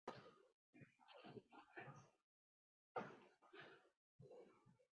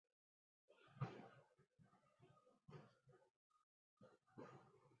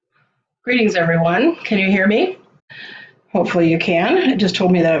Greetings, everyone. Can you hear me? Hopefully you can. It just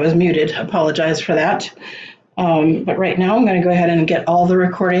told me that I was muted. Apologize for that. But right now I'm going to go ahead and get all the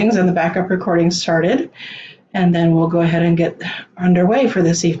recordings and the backup recordings started, and then we'll go ahead and get underway for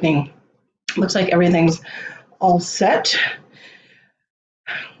this evening. Looks like everything's all set.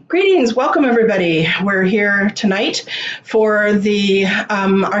 Greetings, welcome everybody. We're here tonight for the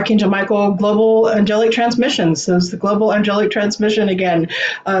Archangel Michael Global Angelic Transmissions. So it's the Global Angelic Transmission again,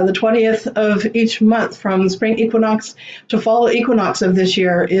 the 20th of each month from spring equinox to fall equinox of this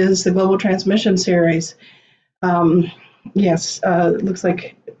year is the Global Transmission series. Yes, it looks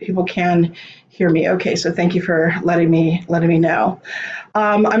like people can hear me. Okay, so thank you for letting me know.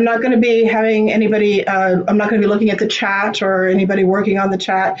 I'm not going to be having anybody, I'm not going to be looking at the chat or anybody working on the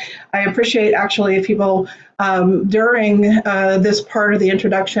chat. I appreciate actually if people during this part of the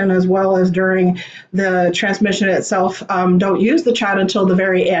introduction as well as during the transmission itself don't use the chat until the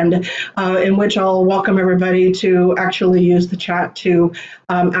very end, in which I'll welcome everybody to actually use the chat to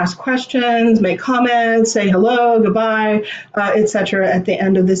ask questions, make comments, say hello, goodbye, etc. at the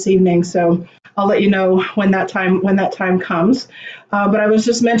end of this evening. So I'll let you know when that time comes. But I was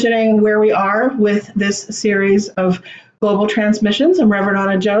just mentioning where we are with this series of global transmissions. I'm Reverend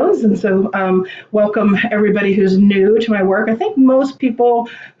Anna Jones, and so welcome everybody who's new to my work. I think most people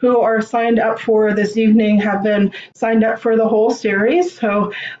who are signed up for this evening have been signed up for the whole series,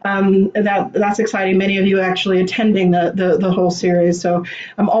 so that's exciting. Many of you actually attending the whole series, so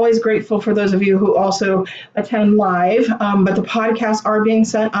I'm always grateful for those of you who also attend live, but the podcasts are being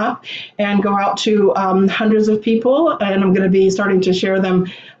sent up and go out to hundreds of people, and I'm going to be starting to share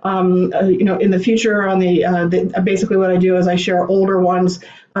them in the future on the basically what I do is I share older ones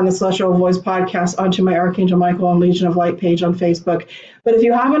on the Celestial Voice podcast onto my Archangel Michael and Legion of Light page on Facebook. But if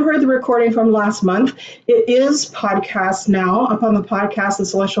you haven't heard the recording from last month, it is podcast now up on the podcast, the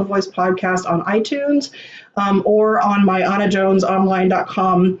Celestial Voice podcast on iTunes or on my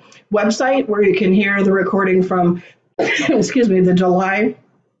AnnaJonesOnline.com website where you can hear the recording from, excuse me, the July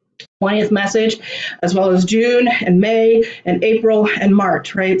 20th message, as well as June and May and April and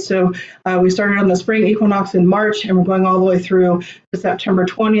March, right? So we started on the spring equinox in March, and we're going all the way through to September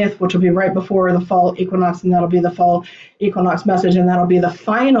 20th, which will be right before the fall equinox, and that'll be the fall equinox message, and that'll be the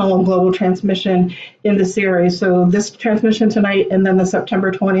final global transmission in the series. So this transmission tonight, and then the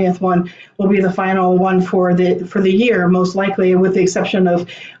September 20th one will be the final one for the year, most likely, with the exception of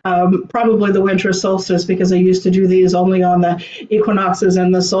probably the winter solstice, because I used to do these only on the equinoxes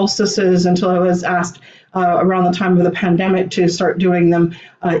and the solstices until I was asked around the time of the pandemic to start doing them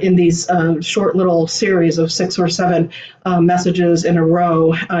in these short little series of 6 or 7 messages in a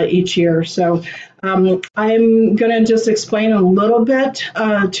row each year. So I'm going to just explain a little bit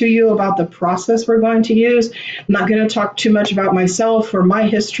to you about the process we're going to use. I'm not going to talk too much about myself or my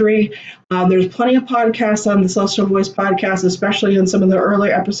history. There's plenty of podcasts on the Celestial Voice podcast, especially in some of the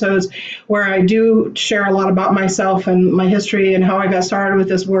earlier episodes, where I do share a lot about myself and my history and how I got started with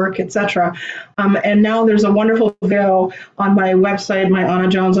this work, etc. And now there's a wonderful video on my website, my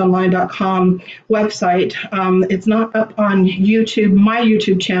AnnaJonesOnline.com website. It's not up on YouTube, my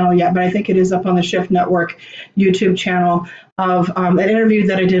YouTube channel yet, but I think it is up on the Shift Network YouTube channel of an interview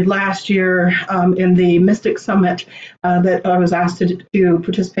that I did last year in the Mystic Summit that I was asked to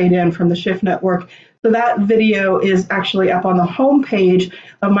participate in from the Shift Network. So that video is actually up on the homepage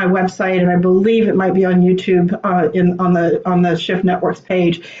of my website, and I believe it might be on YouTube on the Shift Network's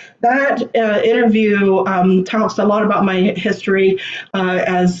page. That interview talks a lot about my history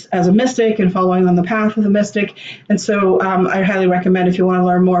as a mystic and following on the path of the mystic. And so I highly recommend, if you want to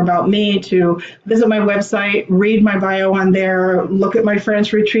learn more about me, to visit my website, read my bio on there, look at my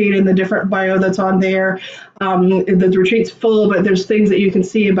French retreat and the different bio that's on there. The retreat's full, but there's things that you can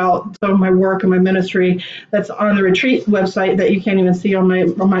see about some of my work and my ministry that's on the retreat website that you can't even see on my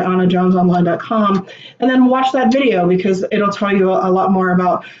AnnaJonesOnline.com. And then watch that video, because it'll tell you a lot more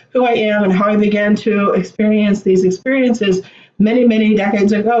about who I am and how I began to experience these experiences many, many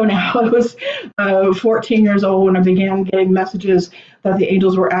decades ago now. I was 14 years old when I began getting messages that the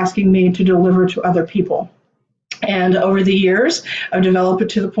angels were asking me to deliver to other people. And over the years, I've developed it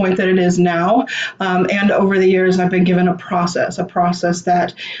to the point that it is now. And over the years, I've been given a process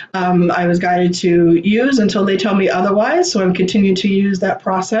that I was guided to use until they tell me otherwise. So I'm continuing to use that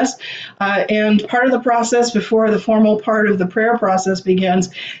process. And part of the process before the formal part of the prayer process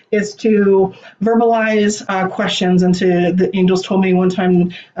begins is to verbalize questions. And the angels told me one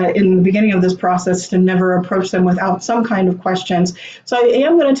time in the beginning of this process to never approach them without some kind of questions. So I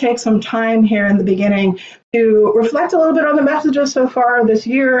am going to take some time here in the beginning to reflect a little bit on the messages so far this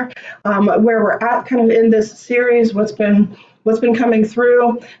year, where we're at kind of in this series, what's been what's been coming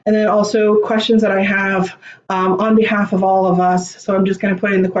through, and then also questions that I have on behalf of all of us. So I'm just going to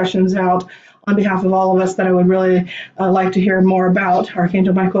put in the questions out on behalf of all of us that I would really like to hear more about.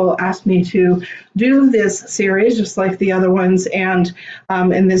 Archangel Michael asked me to do this series, just like the other ones, and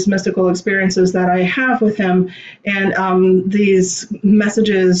in these mystical experiences that I have with him. And these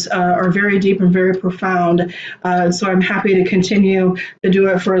messages are very deep and very profound. So I'm happy to continue to do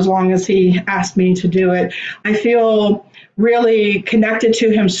it for as long as he asked me to do it. I feel really connected to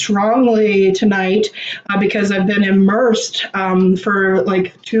him strongly tonight because I've been immersed for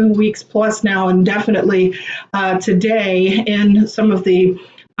like 2 weeks plus now, and definitely today in some of the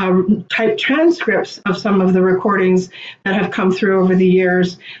typed transcripts of some of the recordings that have come through over the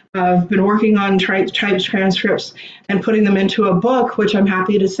years. I've been working on typed transcripts and putting them into a book, which I'm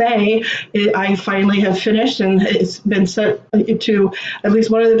happy to say I finally have finished, and it's been sent to at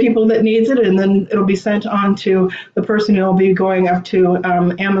least one of the people that needs it, and then it'll be sent on to the person who will be going up to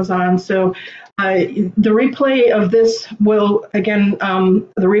Amazon. So the replay of this will, again,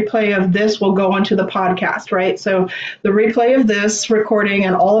 the replay of this will go onto the podcast, right? So the replay of this recording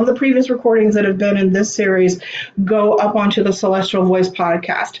and all of the previous recordings that have been in this series go up onto the Celestial Voice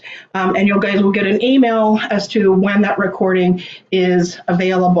podcast. And you guys will get an email as to when that recording is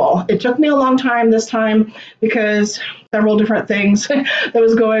available. It took me a long time this time because several different things that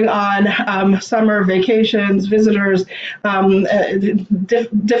was going on, summer vacations, visitors,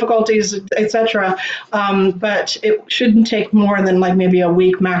 difficulties, etc. But it shouldn't take more than like maybe a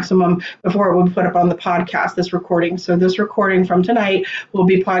week maximum before it will be put up on the podcast, this recording. So this recording from tonight will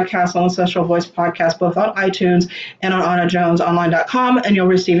be podcast on the Celestial Voice podcast, both on iTunes and on AnnaJonesOnline.com, and you'll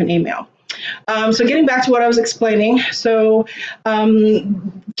receive an email. So getting back to what I was explaining, so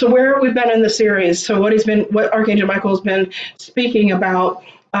where we've been in the series, so what Archangel Michael has been speaking about,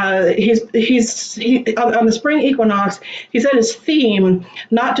 he's on the spring equinox. He said his theme,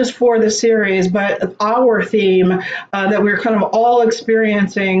 not just for the series, but our theme that we're kind of all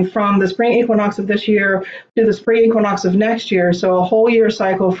experiencing from the spring equinox of this year to the spring equinox of next year. So a whole year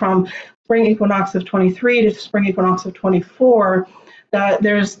cycle from spring equinox of 23 to spring equinox of 24.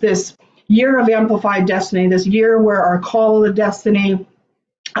 There's this year of amplified destiny, this year where our call of destiny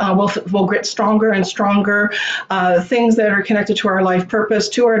will get stronger and stronger. Things that are connected to our life purpose,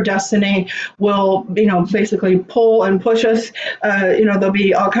 to our destiny, will, basically pull and push us. There'll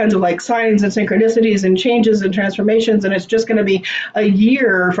be all kinds of like signs and synchronicities and changes and transformations, and it's just going to be a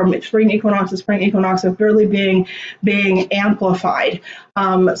year from spring equinox to spring equinox of really being amplified.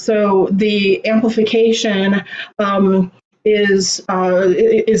 So the amplification is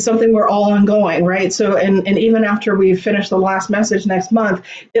something we're all ongoing, right? So, and even after we finish the last message next month,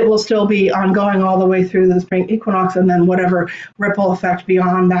 it will still be ongoing all the way through the spring equinox, and then whatever ripple effect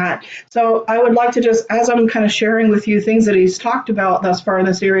beyond that. So I would like to just, as I'm kind of sharing with you things that he's talked about thus far in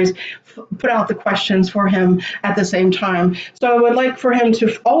the series, put out the questions for him at the same time. So I would like for him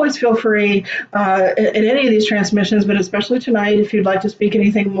to always feel free in any of these transmissions, but especially tonight, if you'd like to speak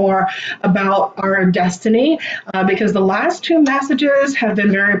anything more about our destiny, because the last two messages have been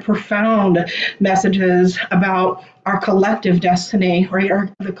very profound messages about our collective destiny,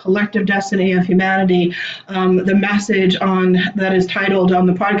 right? The collective destiny of humanity. The message that is titled on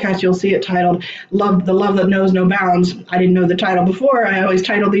the podcast, you'll see it titled the love that knows no bounds. I didn't know the title before. I always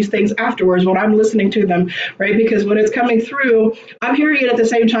title these things afterwards when I'm listening to them, right? Because when it's coming through, I'm hearing it at the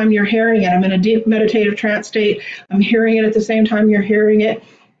same time you're hearing it. I'm in a deep meditative trance state. I'm hearing it at the same time you're hearing it.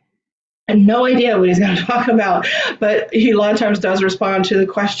 I have no idea what he's going to talk about, but he a lot of times does respond to the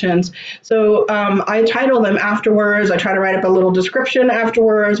questions. So I title them afterwards. I try to write up a little description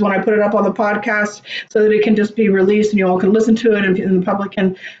afterwards when I put it up on the podcast so that it can just be released and you all can listen to it, and the public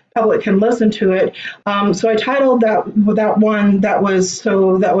can listen to it. So I titled that one that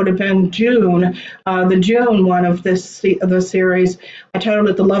would have been June, the June one of the series. I titled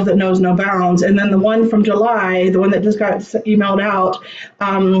it "The Love That Knows No Bounds," and then the one from July, the one that just got emailed out.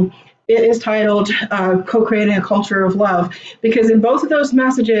 It is titled Co-Creating a Culture of Love, because in both of those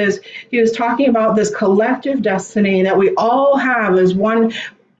messages, he was talking about this collective destiny that we all have as one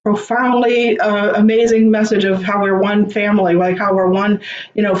profoundly amazing message of how we're one family, like how we're one,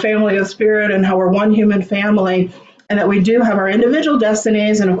 family of spirit, and how we're one human family. And that we do have our individual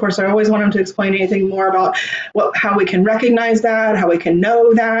destinies. And of course, I always want him to explain anything more about how we can recognize that, how we can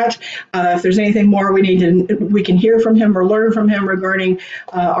know that. If there's anything more we can hear from him or learn from him regarding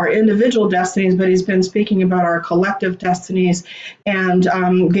our individual destinies. But he's been speaking about our collective destinies, and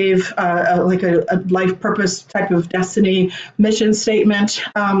gave a life purpose type of destiny mission statement.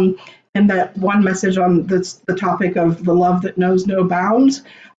 And that one message on the topic of the love that knows no bounds,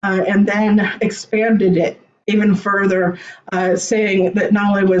 and then expanded it even further, saying that not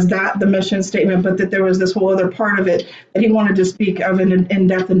only was that the mission statement, but that there was this whole other part of it that he wanted to speak of in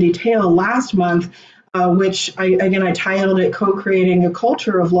depth and detail last month, which I titled it "Co-Creating a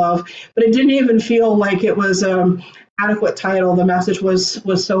Culture of Love," but it didn't even feel like it was adequate title. The message was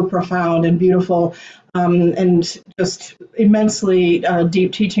so profound and beautiful, and just immensely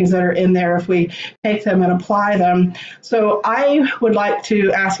deep teachings that are in there if we take them and apply them. So I would like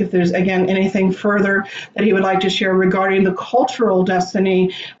to ask if there's, again, anything further that he would like to share regarding the cultural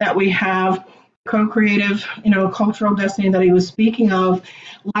destiny that we have, co-creative, cultural destiny that he was speaking of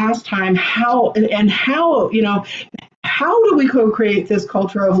last time. How do we co-create this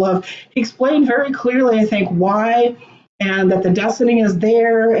culture of love? He explained very clearly, I think, why, and that the destiny is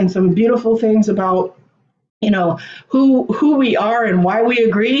there, and some beautiful things about who we are and why we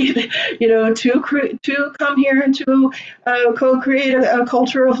agreed to come here and to co-create a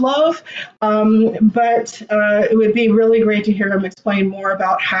culture of love, but it would be really great to hear him explain more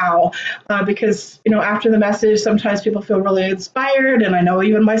about how, because after the message sometimes people feel really inspired, and I know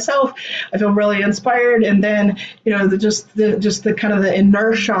even myself I feel really inspired, and then the kind of the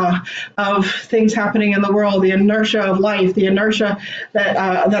inertia of things happening in the world, the inertia of life, the inertia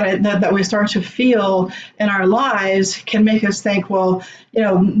that we start to feel in our lives can make us think, well,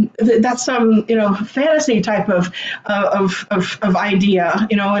 that's some fantasy type of idea,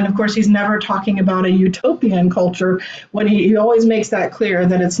 and of course he's never talking about a utopian culture when he always makes that clear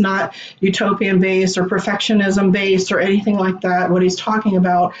that it's not utopian based or perfectionism based or anything like that, what he's talking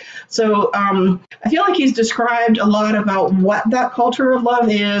about. So I feel like he's described a lot about what that culture of love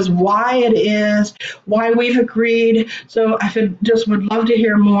is, why it is, why we've agreed. So I would love to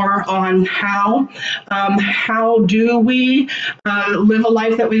hear more on how do we live a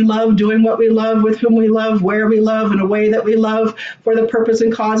life that we love, doing what we love, with whom we love, where we love, in a way that we love, for the purpose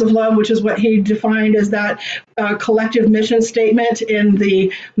and cause of love, which is what he defined as that collective mission statement in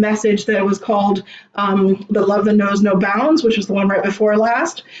the message that was called The Love That Knows No Bounds, which was the one right before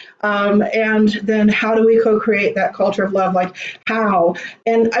last. And then how do we co-create that culture of love? Like how?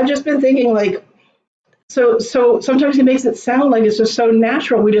 And I've just been thinking, like, so sometimes he makes it sound like it's just so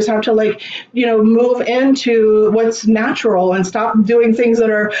natural. We just have to move into what's natural and stop doing things that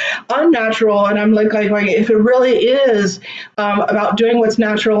are unnatural. And I'm like if it really is about doing what's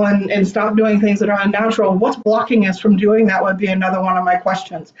natural and stop doing things that are unnatural, what's blocking us from doing that would be another one of my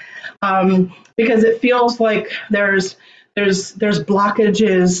questions. Because it feels like there's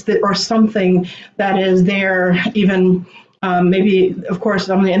blockages or something that is there, even maybe, of course,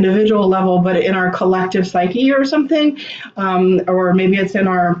 on the individual level, but in our collective psyche or something, or maybe it's in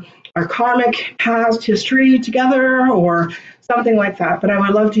our karmic past history together or something like that. But I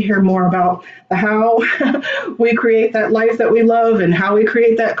would love to hear more about how we create that life that we love and how we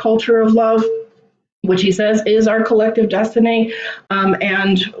create that culture of love, which he says is our collective destiny.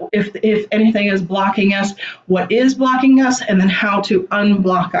 And if anything is blocking us, what is blocking us, and then how to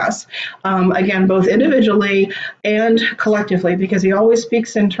unblock us. Again, both individually and collectively, because he always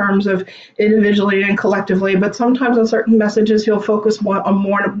speaks in terms of individually and collectively, but sometimes on certain messages, he'll focus one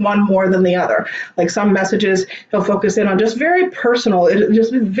more than the other. Like some messages, he'll focus in on just very personal,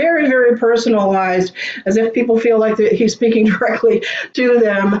 just very, very personalized, as if people feel like that he's speaking directly to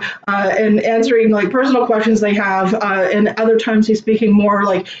them and answering like personal questions they have, and other times he's speaking more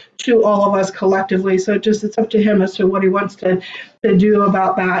like to all of us collectively. So it's up to him as to what he wants to do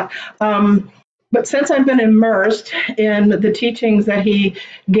about that. But since I've been immersed in the teachings that he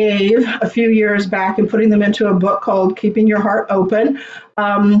gave a few years back and putting them into a book called Keeping Your Heart Open,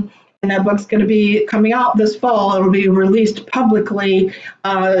 and that book's going to be coming out this fall. It'll be released publicly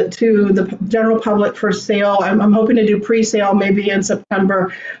to the general public for sale. I'm hoping to do pre-sale maybe in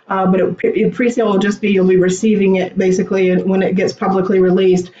September, but pre-sale will just be you'll be receiving it basically when it gets publicly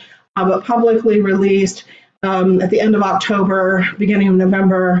released. But publicly released at the end of October, beginning of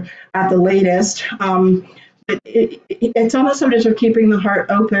November at the latest. It's on the subject of keeping the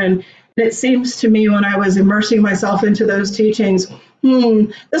heart open. And it seems to me when I was immersing myself into those teachings,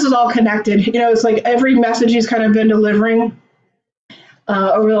 this is all connected. It's like every message he's kind of been delivering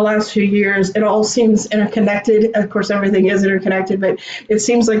over the last few years, it all seems interconnected. Of course, everything is interconnected, but it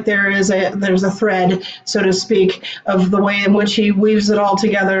seems like there's a thread, so to speak, of the way in which he weaves it all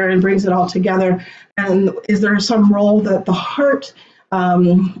together and brings it all together. And is there some role that the heart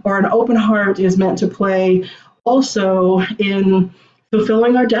or an open heart is meant to play also in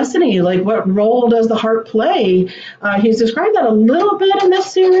fulfilling our destiny? Like, what role does the heart play? He's described that a little bit in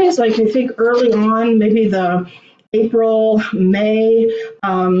this series. Like, I think early on, maybe the April, May,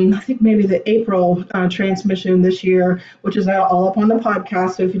 I think maybe the April transmission this year, which is all up on the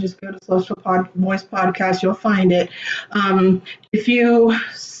podcast. So if you just go to Voice Podcast, you'll find it. If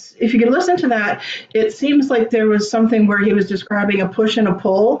you can listen to that, it seems like there was something where he was describing a push and a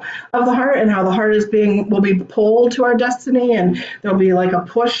pull of the heart, and how the heart will be pulled to our destiny, and there'll be like a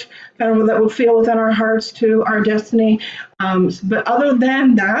push kind of that we'll feel within our hearts to our destiny. But other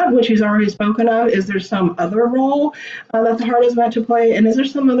than that, which he's already spoken of, is there some other role that the heart is meant to play? And is there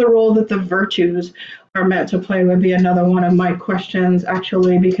some other role that the virtues are meant to play, would be another one of my questions,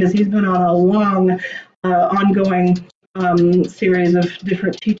 actually, because he's been on a long, ongoing series of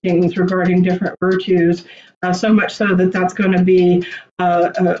different teachings regarding different virtues, so much so that that's going to be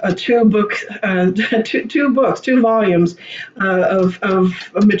a two volumes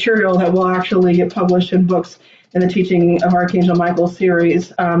of material that will actually get published in books in the Teaching of Archangel Michael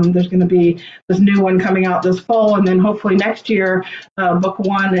series. There's going to be this new one coming out this fall, and then hopefully next year, book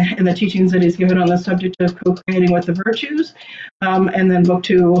one in the teachings that he's given on the subject of co-creating with the virtues, and then book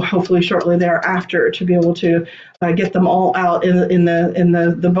two hopefully shortly thereafter, to be able to get them all out in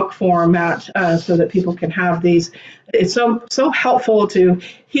the book format, so that people can have these. It's so helpful to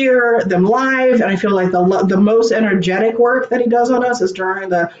hear them live, and I feel like the most energetic work that he does on us is during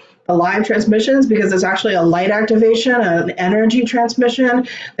the live transmissions, because it's actually a light activation, an energy transmission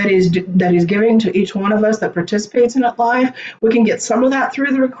that he's giving to each one of us that participates in it live. We can get some of that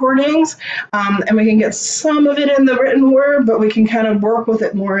through the recordings, and we can get some of it in the written word, but we can kind of work with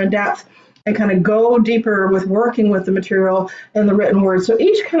it more in depth and kind of go deeper with working with the material in the written word. So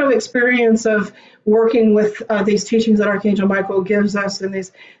each kind of experience of working with these teachings that Archangel Michael gives us, and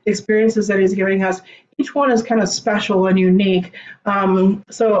these experiences that he's giving us, each one is kind of special and unique.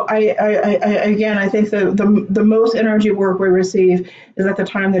 So I think the most energy work we receive is at the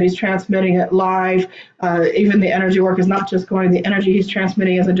time that he's transmitting it live. Even the energy work is not just the energy he's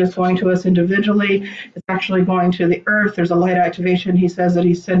transmitting isn't just going to us individually, it's actually going to the earth. There's a light activation he says that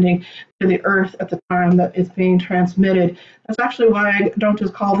he's sending to the earth at the time that it's being transmitted. That's actually why I don't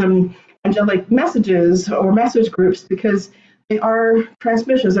just call them angelic messages or message groups, because they are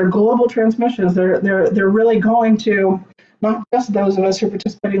transmissions. They're global transmissions. They're really going to not just those of us who are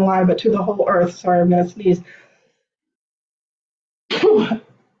participating live, but to the whole earth. Sorry, I'm going to sneeze.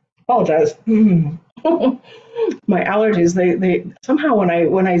 Apologize. My allergies, they somehow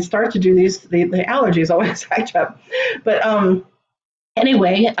when I start to do these, the allergies always catch up. But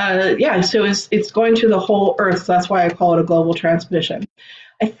anyway, yeah, so it's going to the whole earth. So that's why I call it a global transmission.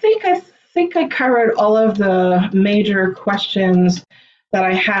 I think I covered all of the major questions that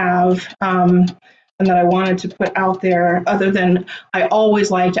I have, and that I wanted to put out there, other than I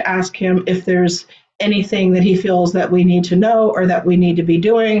always like to ask him if there's anything that he feels that we need to know or that we need to be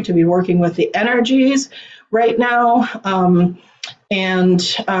doing to be working with the energies right now.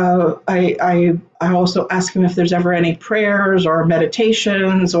 And I also ask him if there's ever any prayers or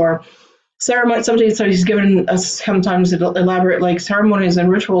meditations or ceremony. Sometimes he's given us sometimes elaborate like ceremonies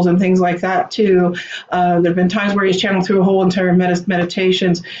and rituals and things like that too. There have been times where he's channeled through a whole entire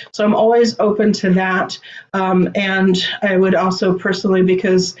meditations. So I'm always open to that. And I would also personally,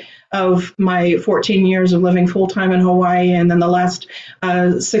 because of my 14 years of living full-time in Hawaii, and then the last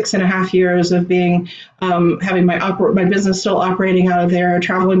 6.5 years of being having my business still operating out of there,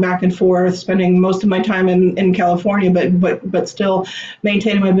 traveling back and forth, spending most of my time in California, but still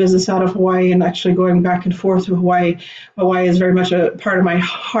maintaining my business out of Hawaii and actually going back and forth to Hawaii. Hawaii is very much a part of my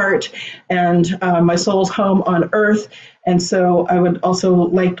heart and my soul's home on earth. And so I would also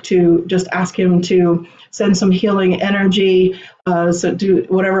like to just ask him to send some healing energy, so do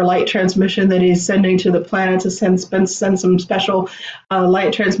whatever light transmission that he's sending to the planet, to send some special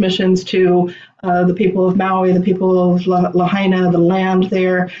light transmissions to the people of Maui, the people of Lahaina, the land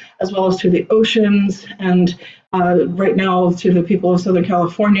there, as well as to the oceans, and right now to the people of Southern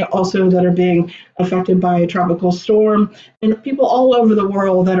California also that are being affected by a tropical storm, and people all over the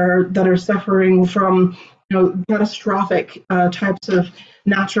world that are suffering from catastrophic types of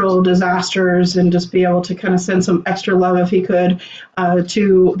natural disasters, and just be able to kind of send some extra love if he could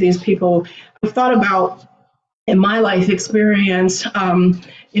to these people. I've thought about in my life experience,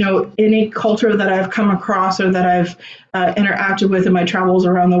 any culture that I've come across or that I've interacted with in my travels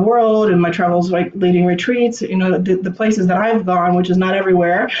around the world and my travels like leading retreats, the places that I've gone, which is not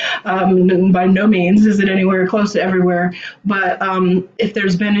everywhere, by no means is it anywhere close to everywhere, but if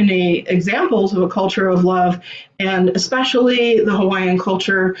there's been any examples of a culture of love, and especially the Hawaiian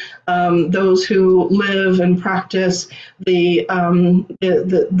culture, those who live and practice the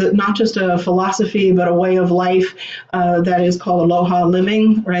not just a philosophy, but a way of life that is called aloha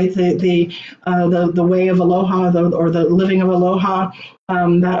living, living, right? The way of aloha, or the living of aloha.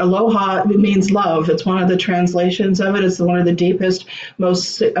 That aloha means love. It's one of the translations of it. It's one of the deepest,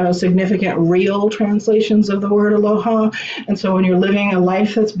 most significant, real translations of the word aloha. And so when you're living a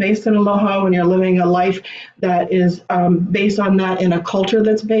life that's based in aloha, when you're living a life that is based on that, in a culture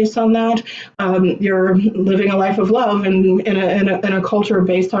that's based on that, you're living a life of love, and in a culture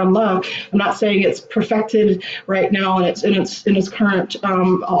based on love. I'm not saying it's perfected right now in its current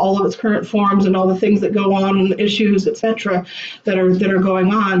all of its current forms and all the things that go on, issues, etc., that are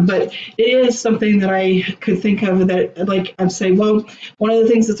going on, but it is something that I could think of that, like, I'd say, well, one of the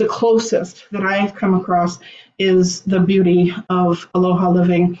things that's the closest that I've come across is the beauty of aloha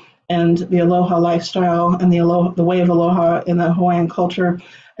living and the aloha lifestyle and the way of aloha in the Hawaiian culture.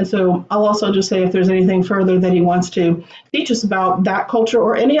 And so I'll also just say, if there's anything further that he wants to teach us about that culture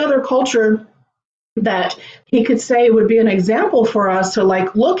or any other culture that he could say would be an example for us to,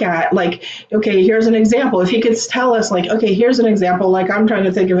 like, look at, like, okay, here's an example. If he could tell us, like, okay, here's an example, like, I'm trying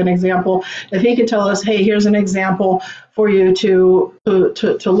to think of an example. If he could tell us, hey, here's an example for you to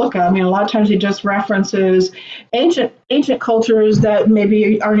look at. I mean, a lot of times he just references ancient cultures that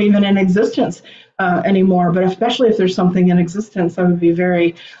maybe aren't even in existence anymore, but especially if there's something in existence, I would be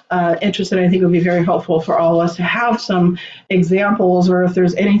very interested. I think it would be very helpful for all of us to have some examples, or if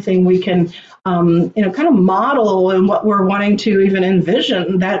there's anything we can kind of model and what we're wanting to even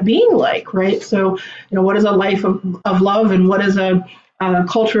envision that being like, right? So, what is a life of love, and what is a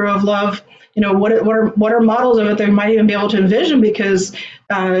culture of love? What are models of it they might even be able to envision, because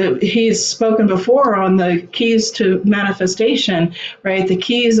he's spoken before on the keys to manifestation, right?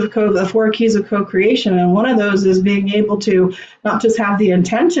 The 4 keys of co-creation, and one of those is being able to not just have the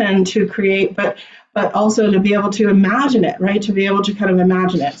intention to create, but also to be able to imagine it, right? To be able to kind of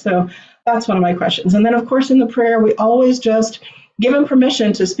imagine it. So that's one of my questions. And then, of course, in the prayer, we always just give him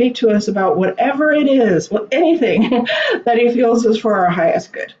permission to speak to us about whatever it is, anything that he feels is for our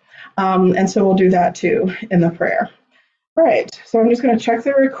highest good. And so we'll do that too in the prayer. All right, so I'm just going to check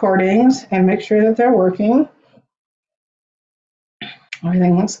the recordings and make sure that they're working.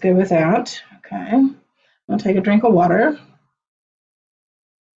 Everything looks good with that. Okay, I'll take a drink of water.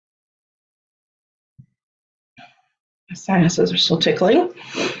 My sinuses are still tickling.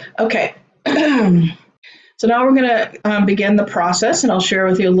 Okay. So now we're going to begin the process, and I'll share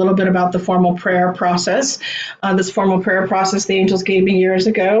with you a little bit about the formal prayer process. This formal prayer process the angels gave me years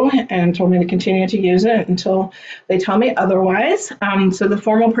ago and told me to continue to use it until they tell me otherwise. So the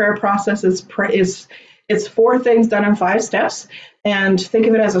formal prayer process is it's 4 things done in 5 steps, and think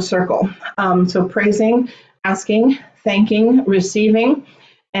of it as a circle. So praising, asking, thanking, receiving,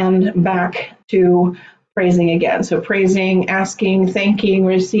 and back to praising again. So praising, asking, thanking,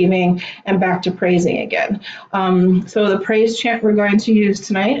 receiving, and back to praising again. So the praise chant we're going to use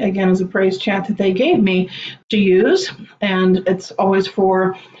tonight, again, is a praise chant that they gave me to use. And it's always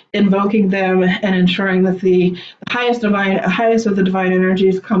for invoking them and ensuring that the highest of the divine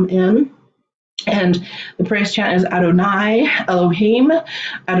energies come in. And the praise chant is Adonai Elohim,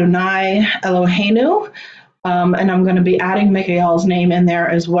 Adonai Eloheinu. And I'm going to be adding Michael's name in there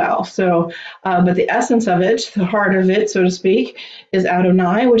as well. So, but the essence of it, the heart of it, so to speak, is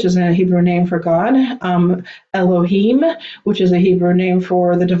Adonai, which is a Hebrew name for God. Elohim, which is a Hebrew name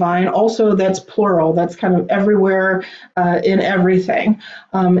for the divine. Also, that's plural. That's kind of everywhere in everything.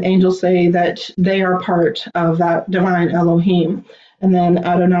 Angels say that they are part of that divine Elohim. And then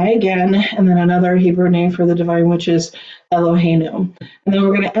Adonai again, and then another Hebrew name for the divine, which is Eloheinu. And then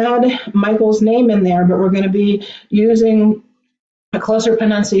we're going to add Michael's name in there, but we're going to be using a closer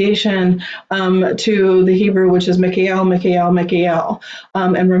pronunciation to the Hebrew, which is Michael, Michael, Michael.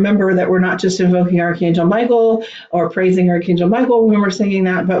 And remember that we're not just invoking Archangel Michael or praising Archangel Michael when we're singing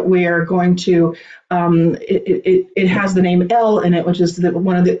that, but we are going to, it has the name El in it, which is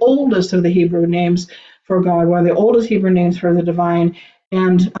one of the oldest of the Hebrew names for God, one of the oldest Hebrew names for the divine.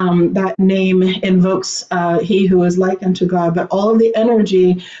 And that name invokes he who is like unto God, but all of the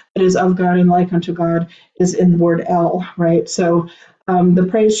energy that is of God and like unto God is in the word El, right? So the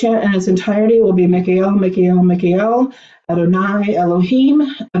praise chant in its entirety will be Michael, Michael, Michael, Adonai Elohim,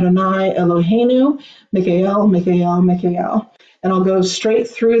 Adonai Eloheinu, Michael, Michael, Michael. And I'll go straight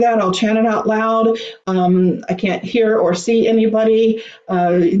through that. I'll chant it out loud. I can't hear or see anybody,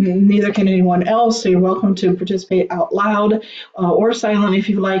 neither can anyone else. So you're welcome to participate out loud or silent if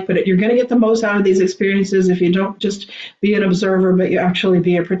you like, but you're going to get the most out of these experiences if you don't just be an observer, but you actually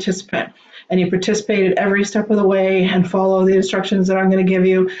be a participant. and you participated every step of the way and follow the instructions that I'm going to give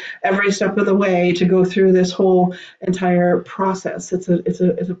you every step of the way to go through this whole entire process. It's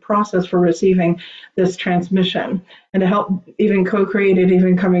a process for receiving this transmission, and to help even co-create it,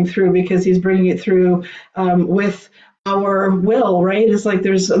 even coming through, because he's bringing it through with our will, right? It's like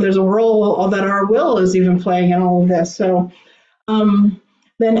there's a role that our will is even playing in all of this. So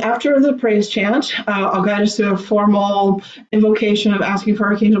then after the praise chant, I'll guide us through a formal invocation of asking for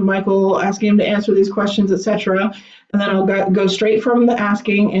Archangel Michael, asking him to answer these questions, etc. And then I'll go straight from the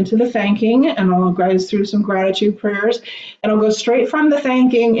asking into the thanking, and I'll guide us through some gratitude prayers. And I'll go straight from the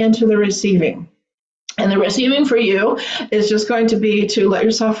thanking into the receiving. And the receiving for you is just going to be to let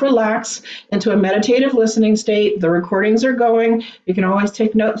yourself relax into a meditative listening state. The recordings are going. You can always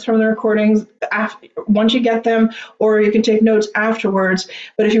take notes from the recordings once you get them, or you can take notes afterwards.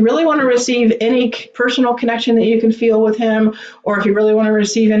 But if you really want to receive any personal connection that you can feel with him, or if you really want to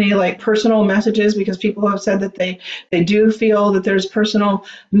receive any like personal messages, because people have said that they do feel that there's personal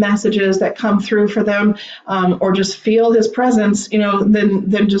messages that come through for them, or just feel his presence,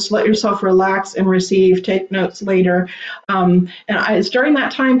 then just let yourself relax and receive. Take notes later. And it's during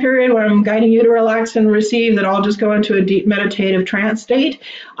that time period where I'm guiding you to relax and receive that I'll just go into a deep meditative trance state.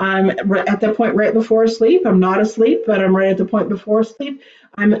 I'm at that point right before sleep. I'm not asleep, but I'm right at the point before sleep.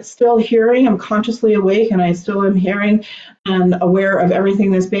 I'm still hearing, I'm consciously awake, and I still am hearing and aware of everything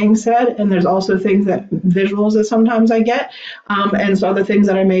that's being said. And there's also visuals that sometimes I get, and so other things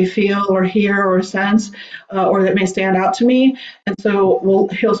that I may feel or hear or sense, or that may stand out to me. And so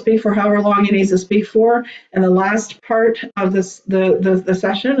he'll speak for however long he needs to speak for. And the last part of the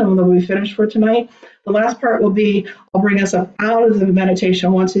session, and we'll be finished for tonight, the last part will be, I'll bring us up out of the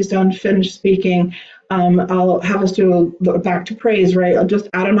meditation once he's finished speaking. I'll have us do back to praise, right? Just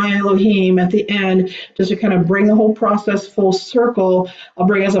Adonai Elohim at the end, just to kind of bring the whole process full circle. I'll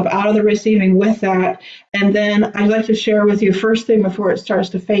bring us up out of the receiving with that. And then I'd like to share with you first thing before it starts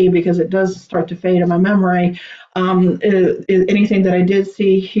to fade, because it does start to fade in my memory, is anything that I did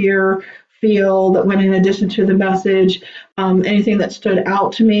see, hear, feel that went in addition to the message, anything that stood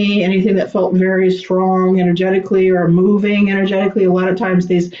out to me, anything that felt very strong energetically or moving energetically. A lot of times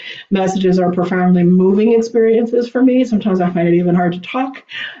these messages are profoundly moving experiences for me. Sometimes I find it even hard to talk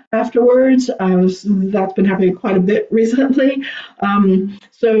afterwards. That's been happening quite a bit recently.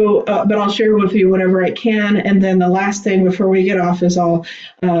 But I'll share with you whatever I can. And then the last thing before we get off is I'll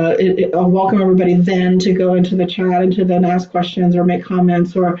welcome everybody then to go into the chat and to then ask questions or make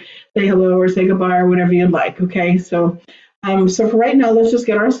comments or say hello or say goodbye or whatever you'd like. Okay, so for right now, let's just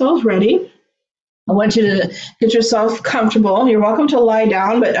get ourselves ready. I want you to get yourself comfortable. You're welcome to lie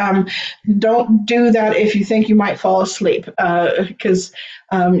down, but don't do that if you think you might fall asleep, because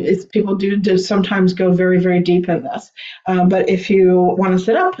people do sometimes go very, very deep in this. But if you want to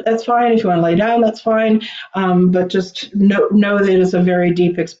sit up, that's fine. If you want to lay down, that's fine. But just know that it's a very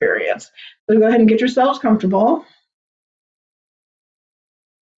deep experience. So go ahead and get yourselves comfortable.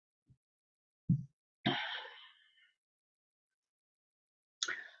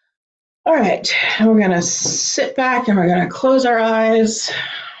 All right, and we're going to sit back and we're going to close our eyes.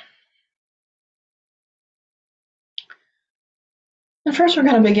 And first, we're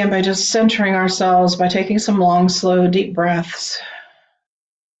going to begin by just centering ourselves by taking some long, slow, deep breaths.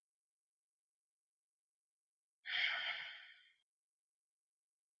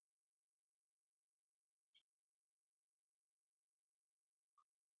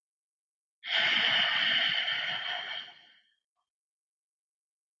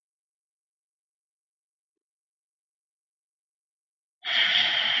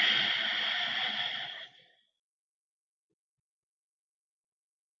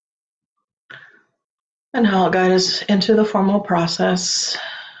 And now I'll guide us into the formal process.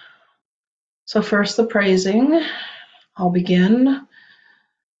 So first, the praising. I'll begin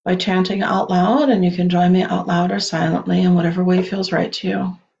by chanting out loud, and you can join me out loud or silently in whatever way feels right to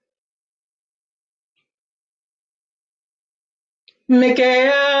you.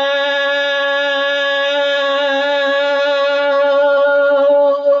 Michael,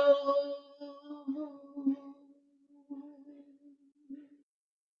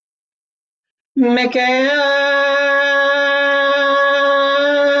 Michael,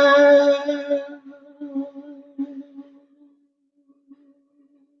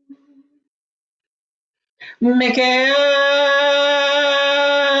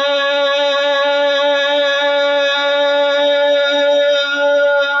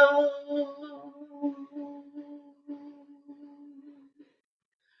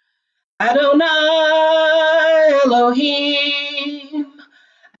 Adonai Elohim,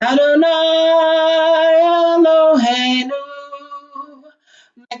 Adonai Eloheinu,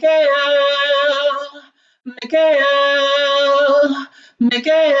 Michael.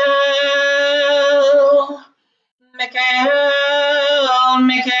 Michael, Michael,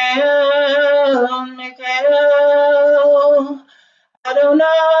 Michael, Michael, Adonai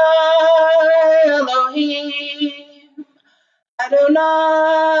Elohim,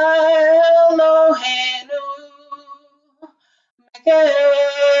 Adonai Eloheinu,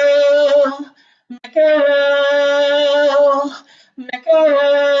 Michael, Michael, Michael,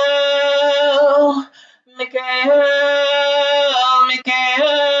 Michael, Michael,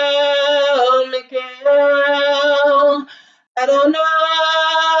 Michael, Adonai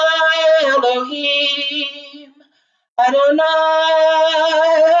Elohim, Adonai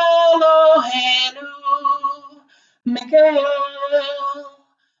Eloheinu, Michael,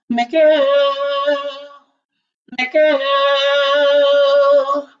 Michael, Michael,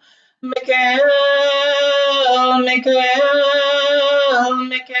 Michael, Michael,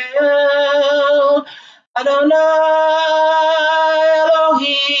 Michael, Adonai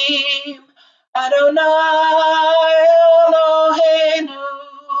Elohim, Adonai Eloheinu,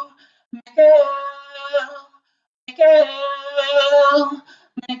 Michael, Michael,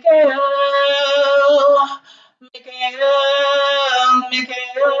 Michael, Michael, Michael,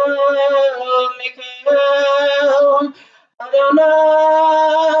 Michael, Adonai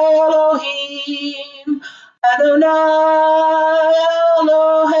Elohim, Adonai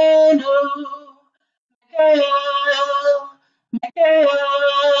Eloheinu, Michael,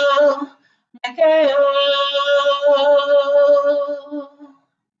 Michael, Michael.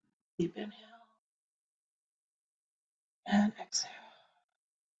 Deep inhale and exhale.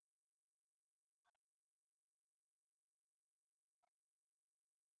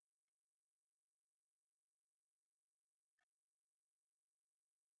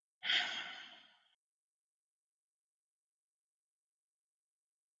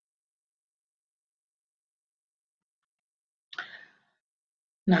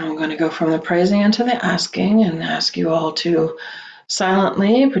 Now I'm going to go from the praising into the asking and ask you all to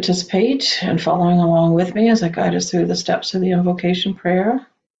silently participate and following along with me as I guide us through the steps of the invocation prayer.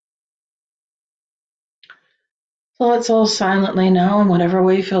 So let's all silently now, in whatever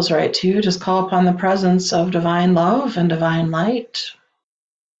way feels right to you, just call upon the presence of divine love and divine light.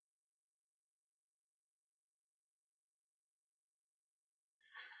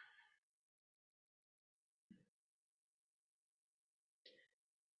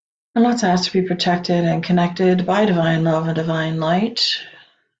 And let's ask to be protected and connected by divine love and divine light.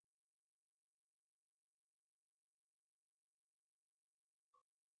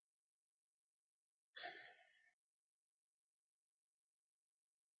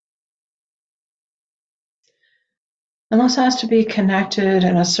 And let's ask to be connected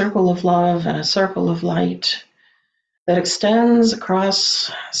in a circle of love and a circle of light that extends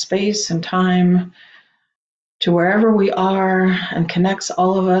across space and time to wherever we are and connects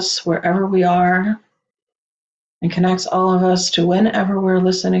all of us wherever we are and connects all of us to whenever we're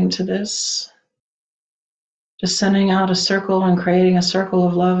listening to this. Just sending out a circle and creating a circle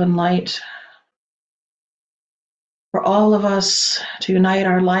of love and light for all of us to unite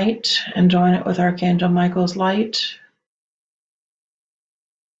our light and join it with Archangel Michael's light.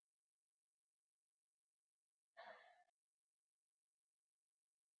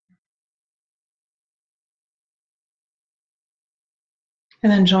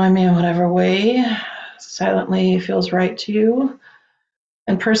 And then join me in whatever way silently feels right to you.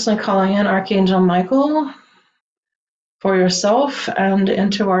 And personally calling in Archangel Michael for yourself and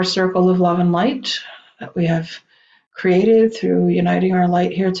into our circle of love and light that we have created through uniting our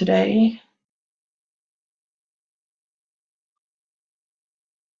light here today.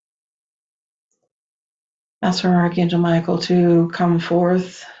 Ask for Archangel Michael to come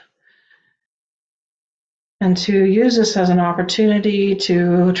forth and to use this as an opportunity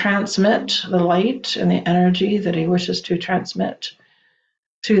to transmit the light and the energy that he wishes to transmit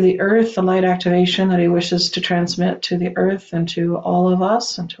to the earth, the light activation that he wishes to transmit to the earth and to all of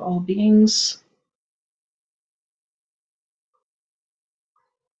us and to all beings.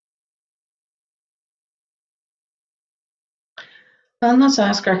 And let's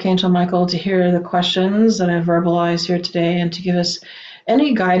ask Archangel Michael to hear the questions that I've verbalized here today and to give us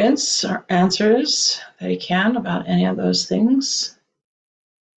any guidance or answers that he can about any of those things.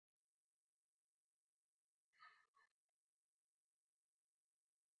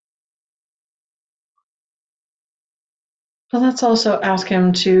 But let's also ask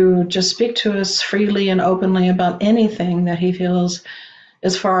him to just speak to us freely and openly about anything that he feels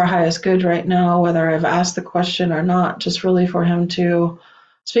is for our highest good right now, whether I've asked the question or not, just really for him to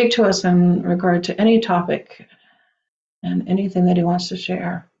speak to us in regard to any topic and anything that he wants to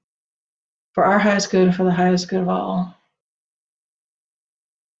share for our highest good and for the highest good of all.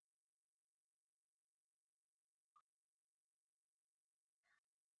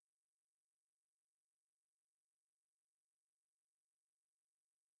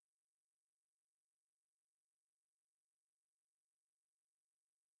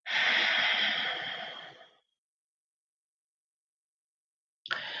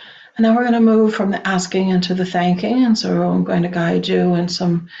 And now we're going to move from the asking into the thanking. And so I'm going to guide you in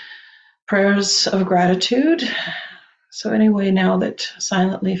some prayers of gratitude. So any way now that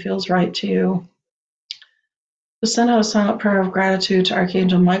silently feels right to you, just send out a silent prayer of gratitude to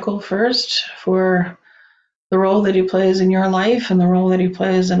Archangel Michael first for the role that he plays in your life and the role that he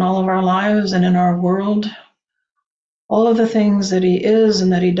plays in all of our lives and in our world. All of the things that he is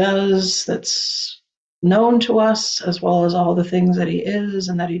and that he does that's known to us, as well as all the things that he is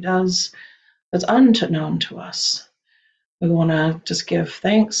and that he does that's unknown to us. We want to just give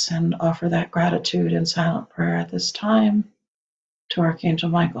thanks and offer that gratitude in silent prayer at this time to Archangel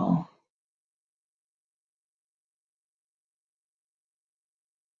Michael.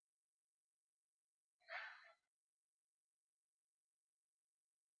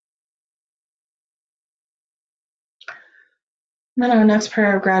 And then our next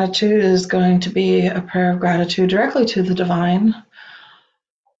prayer of gratitude is going to be a prayer of gratitude directly to the divine,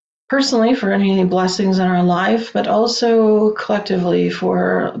 personally for any blessings in our life, but also collectively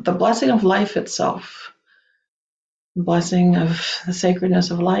for the blessing of life itself, the blessing of the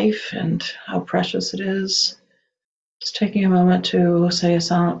sacredness of life and how precious it is. Just taking a moment to say a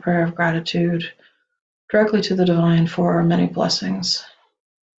silent prayer of gratitude directly to the divine for our many blessings.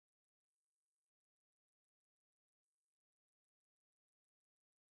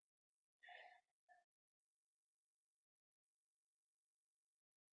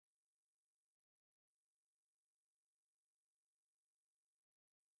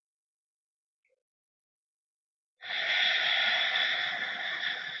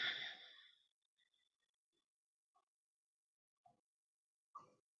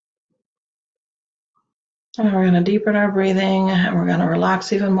 And we're going to deepen our breathing and we're going to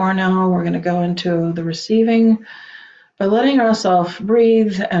relax even more now. We're going to go into the receiving by letting ourselves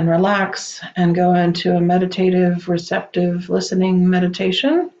breathe and relax and go into a meditative, receptive listening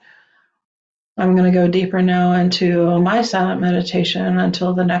meditation. I'm going to go deeper now into my silent meditation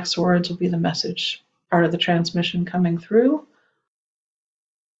until the next words will be the message, part of the transmission coming through.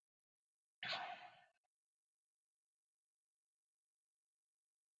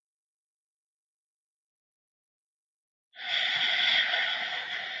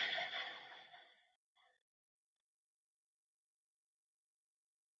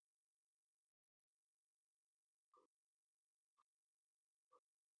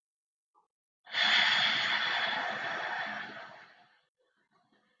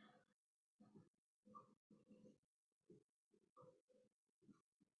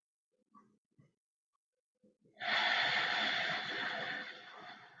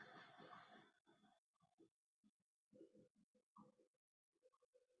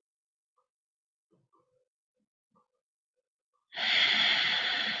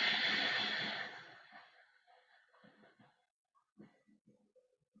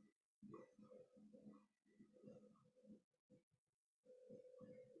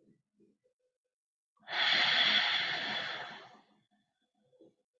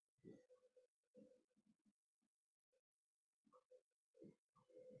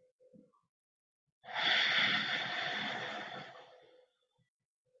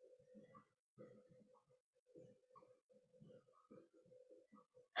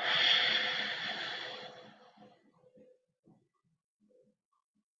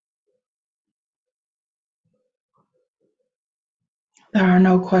 There are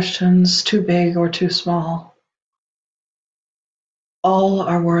no questions too big or too small. All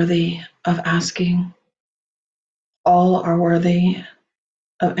are worthy of asking. All are worthy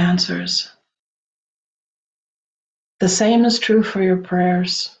of answers. The same is true for your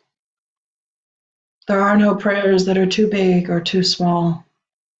prayers. There are no prayers that are too big or too small.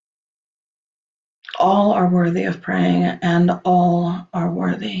 All are worthy of praying and all are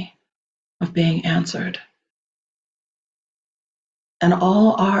worthy of being answered. And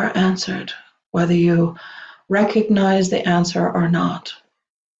all are answered, whether you recognize the answer or not,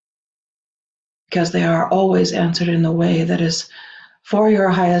 because they are always answered in the way that is for your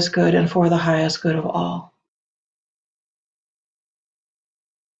highest good and for the highest good of all.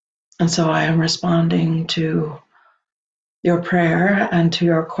 And so I am responding to your prayer and to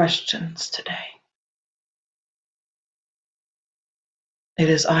your questions today. It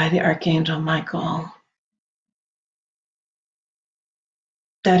is I, the Archangel Michael,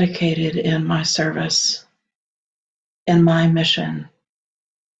 dedicated in my service, in my mission,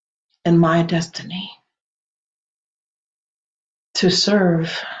 in my destiny, to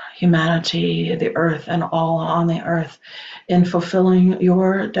serve humanity, the earth, and all on the earth in fulfilling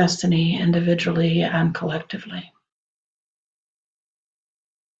your destiny individually and collectively.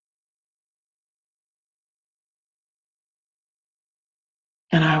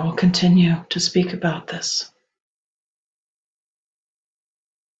 And I will continue to speak about this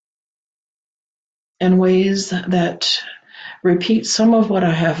in ways that repeat some of what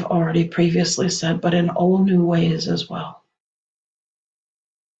I have already previously said, but in all new ways as well.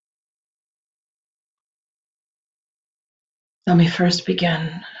 Let me first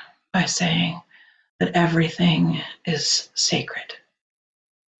begin by saying that everything is sacred.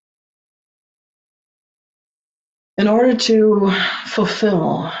 In order to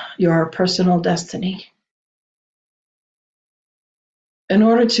fulfill your personal destiny, in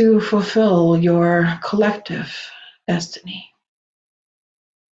order to fulfill your collective destiny,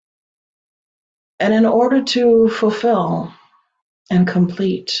 and in order to fulfill and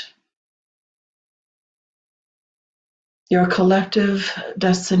complete your collective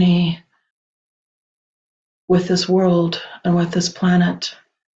destiny with this world and with this planet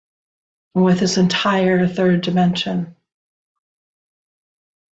and with this entire third dimension,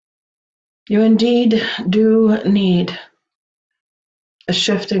 you indeed do need a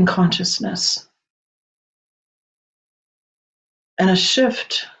shift in consciousness and a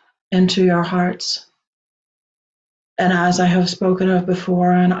shift into your hearts. And as I have spoken of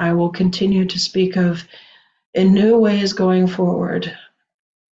before, and I will continue to speak of in new ways going forward,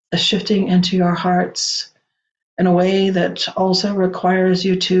 a shifting into your hearts in a way that also requires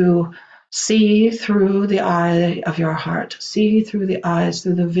you to see through the eye of your heart, see through the eyes,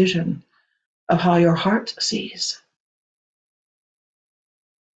 through the vision of how your heart sees,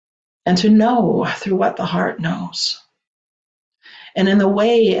 and to know through what the heart knows, and in the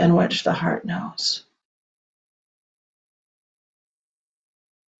way in which the heart knows.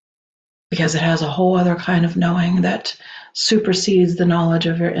 Because it has a whole other kind of knowing that supersedes the knowledge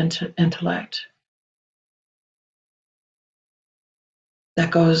of your intellect, that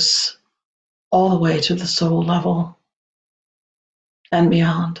goes all the way to the soul level and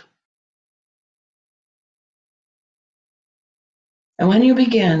beyond. And when you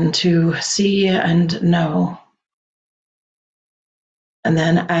begin to see and know, and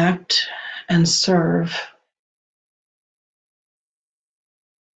then act and serve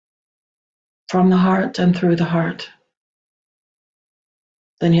from the heart and through the heart,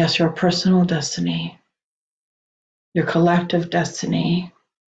 then yes, your personal destiny, your collective destiny,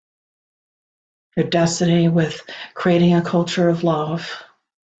 your destiny with creating a culture of love,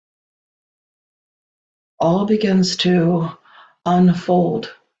 all begins to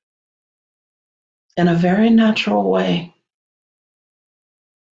unfold in a very natural way.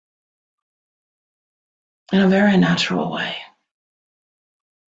 In a very natural way.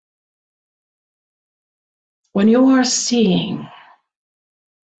 When you are seeing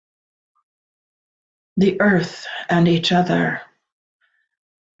the earth and each other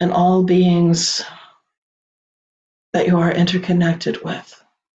and all beings that you are interconnected with,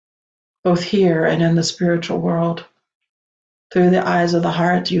 both here and in the spiritual world, through the eyes of the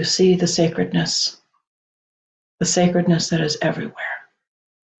heart, you see the sacredness that is everywhere,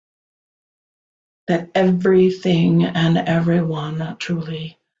 that everything and everyone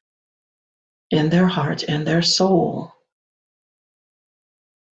truly in their heart, in their soul,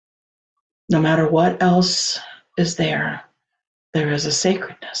 no matter what else is there, there is a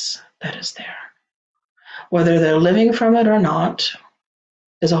sacredness that is there. Whether they're living from it or not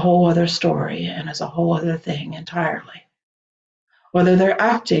is a whole other story and is a whole other thing entirely. Whether they're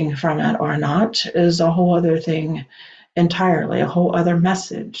acting from it or not is a whole other thing entirely, a whole other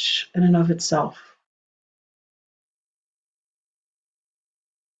message in and of itself.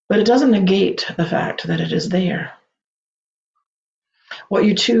 But it doesn't negate the fact that it is there. What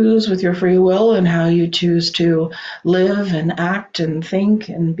you choose with your free will and how you choose to live and act and think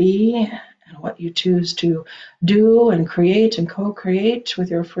and be, and what you choose to do and create and co-create with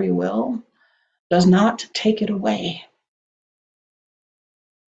your free will does not take it away.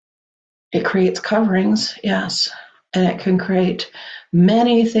 It creates coverings, yes, and it can create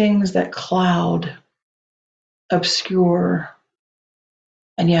many things that cloud, obscure,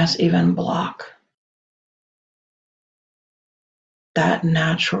 and yes, even block that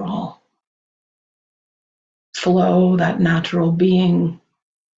natural flow, that natural being,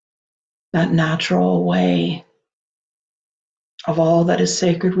 that natural way of all that is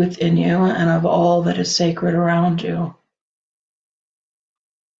sacred within you and of all that is sacred around you.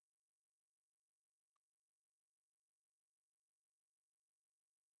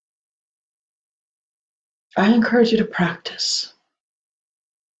 I encourage you to practice.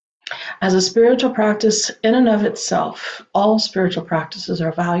 As a spiritual practice in and of itself, all spiritual practices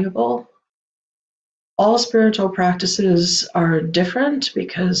are valuable. All spiritual practices are different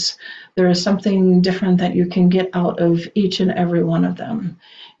because there is something different that you can get out of each and every one of them.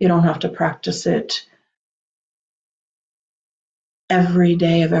 You don't have to practice it every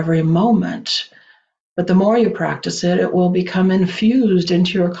day of every moment, but the more you practice it, it will become infused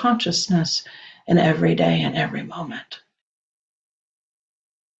into your consciousness in every day and every moment.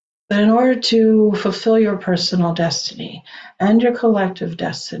 But in order to fulfill your personal destiny and your collective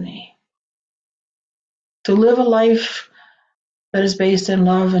destiny, to live a life that is based in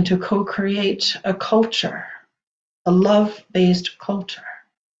love and to co-create a culture, a love-based culture,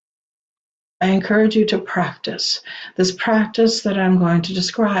 I encourage you to practice this practice that I'm going to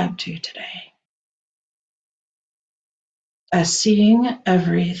describe to you today as seeing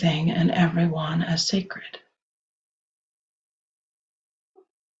everything and everyone as sacred.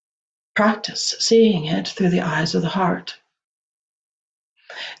 Practice seeing it through the eyes of the heart.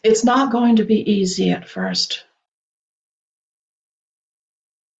 It's not going to be easy at first,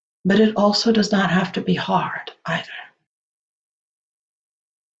 but it also does not have to be hard either.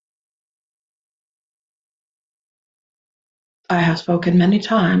 I have spoken many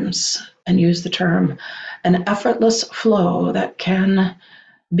times and used the term an effortless flow that can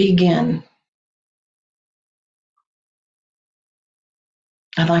begin.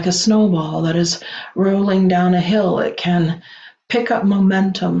 And like a snowball that is rolling down a hill, it can pick up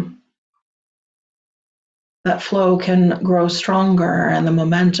momentum. That flow can grow stronger and the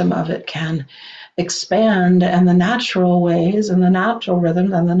momentum of it can expand, and the natural ways and the natural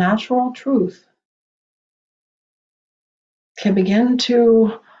rhythm and the natural truth can begin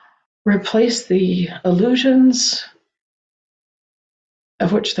to replace the illusions,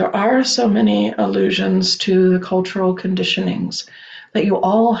 of which there are so many allusions to the cultural conditionings that you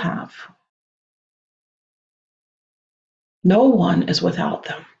all have. No one is without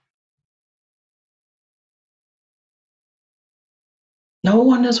them. No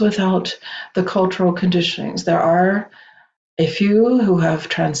one is without the cultural conditionings. There are a few who have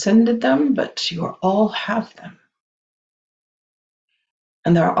transcended them, but you all have them.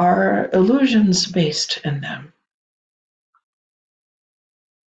 And there are illusions based in them.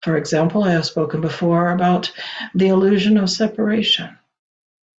 For example, I have spoken before about the illusion of separation.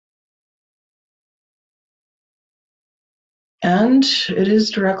 And it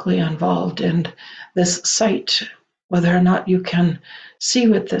is directly involved in this sight, whether or not you can see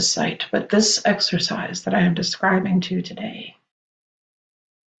with this sight, but this exercise that I am describing to you today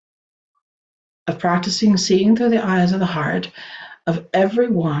of practicing seeing through the eyes of the heart of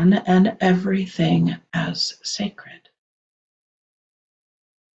everyone and everything as sacred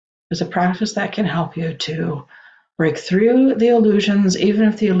is a practice that can help you to break through the illusions, even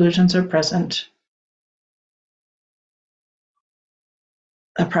if the illusions are present.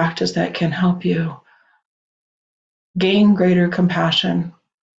 A practice that can help you gain greater compassion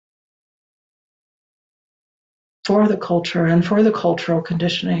for the culture and for the cultural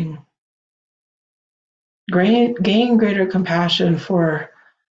conditioning. Gain greater compassion for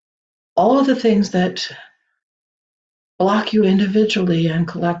all of the things that block you individually and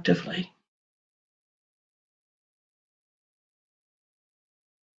collectively.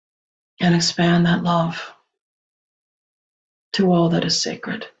 And expand that love to all that is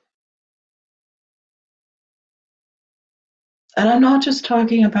sacred. And I'm not just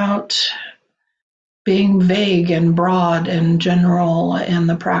talking about being vague and broad and general in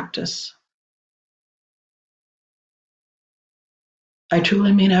the practice. I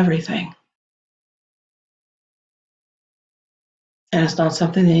truly mean everything. And it's not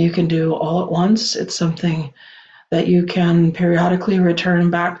something that you can do all at once. It's something that you can periodically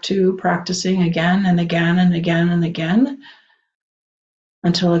return back to practicing again and again and again and again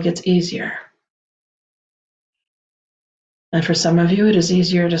until it gets easier. And for some of you, it is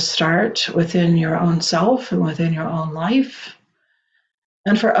easier to start within your own self and within your own life.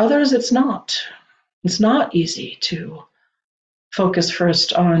 And for others, it's not. It's not easy to focus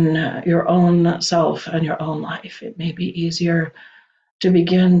first on your own self and your own life. It may be easier to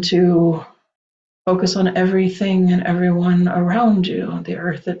begin to focus on everything and everyone around you, the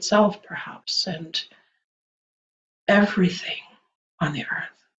earth itself, perhaps, and everything on the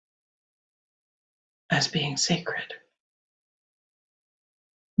earth as being sacred.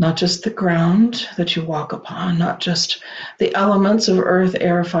 Not just the ground that you walk upon, not just the elements of earth,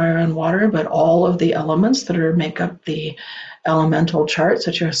 air, fire, and water, but all of the elements that make up the elemental charts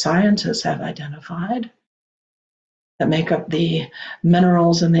that your scientists have identified, that make up the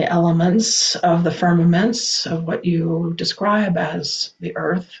minerals and the elements of the firmaments of what you describe as the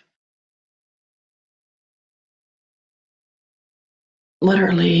earth.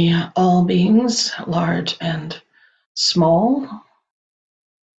 literally all beings, large and small,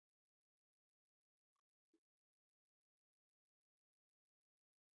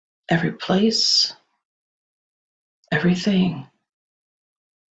 every place, everything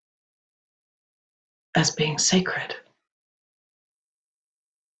as being sacred.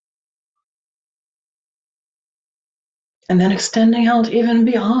 And then extending out even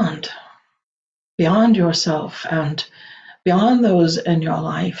beyond yourself and beyond those in your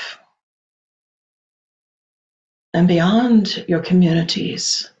life and beyond your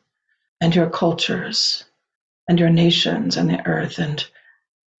communities and your cultures and your nations and the earth, and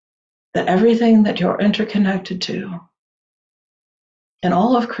that everything that you're interconnected to in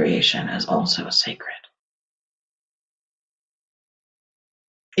all of creation is also sacred.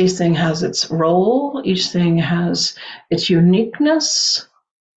 Each thing has its role, each thing has its uniqueness.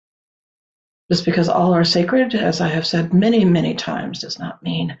 Just because all are sacred, as I have said many, many times, does not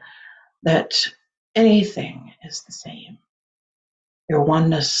mean that anything is the same. Your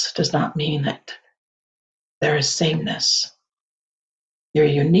oneness does not mean that there is sameness. Your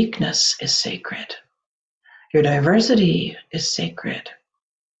uniqueness is sacred. Your diversity is sacred.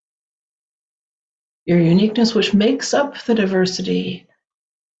 Your uniqueness, which makes up the diversity,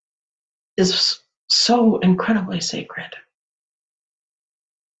 is so incredibly sacred.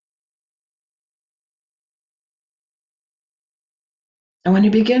 And when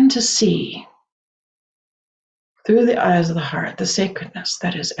you begin to see through the eyes of the heart the sacredness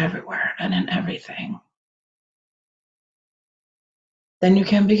that is everywhere and in everything, then you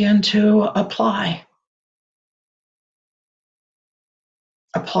can begin to apply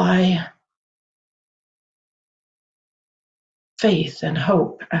faith and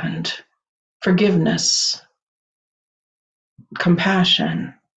hope and forgiveness,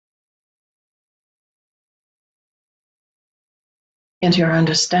 compassion into your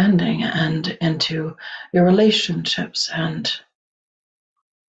understanding and into your relationships and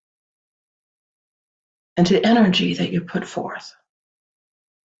into the energy that you put forth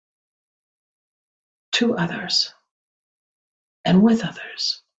to others and with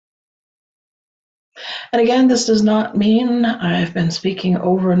others. And again, this does not mean I've been speaking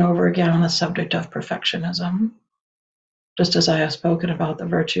over and over again on the subject of perfectionism. Just as I have spoken about the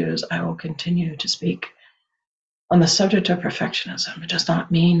virtues, I will continue to speak on the subject of perfectionism. It does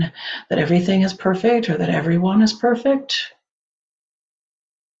not mean that everything is perfect or that everyone is perfect.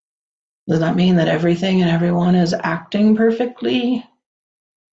 It does not mean that everything and everyone is acting perfectly.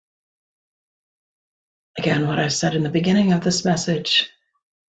 Again, what I said in the beginning of this message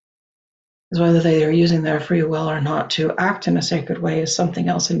is whether they are using their free will or not to act in a sacred way is something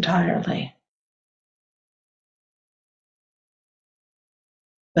else entirely.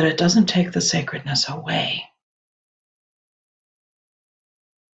 But it doesn't take the sacredness away.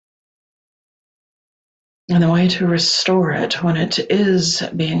 And the way to restore it when it is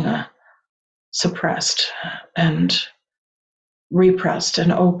being suppressed and repressed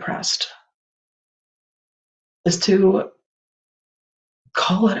and oppressed is to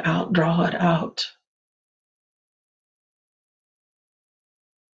call it out, draw it out,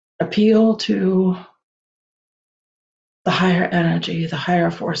 appeal to the higher energy, the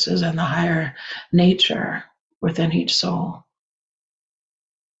higher forces, and the higher nature within each soul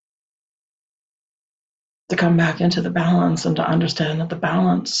to come back into the balance and to understand that the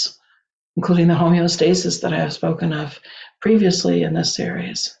balance, including the homeostasis that I have spoken of previously in this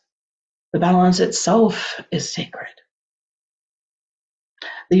series, the balance itself is sacred.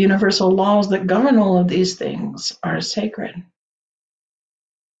 The universal laws that govern all of these things are sacred.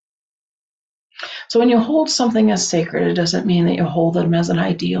 So when you hold something as sacred, it doesn't mean that you hold them as an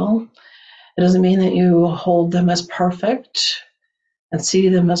ideal. It doesn't mean that you hold them as perfect and see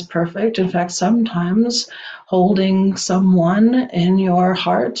them as perfect. In fact, sometimes holding someone in your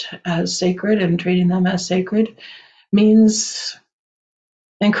heart as sacred and treating them as sacred means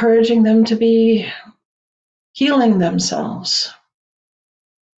encouraging them to be healing themselves,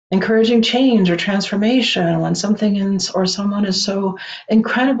 encouraging change or transformation when something is, or someone is so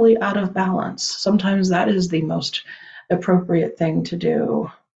incredibly out of balance. Sometimes that is the most appropriate thing to do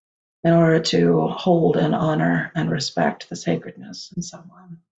in order to hold and honor and respect the sacredness in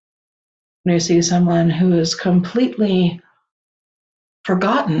someone. When you see someone who is completely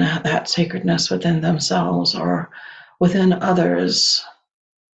forgotten that sacredness within themselves or within others,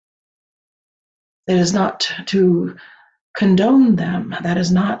 it is not to condone them. That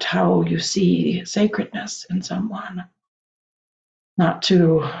is not how you see sacredness in someone. Not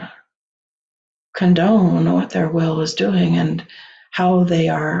to condone what their will is doing and how they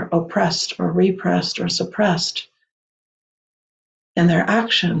are oppressed or repressed or suppressed, in their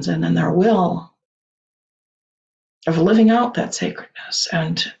actions and in their will of living out that sacredness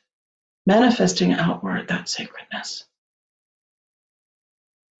and manifesting outward that sacredness.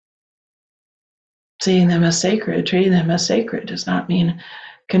 Seeing them as sacred, treating them as sacred does not mean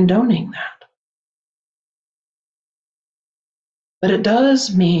condoning that. But it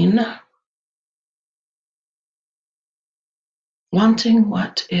does mean wanting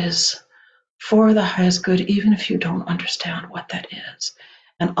what is for the highest good, even if you don't understand what that is.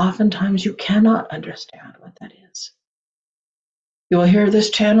 And oftentimes you cannot understand what that is. You will hear this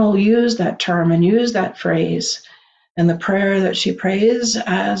channel use that term and use that phrase in the prayer that she prays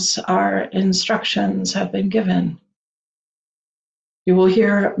as our instructions have been given. You will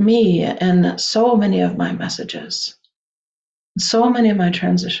hear me in so many of my messages, so many of my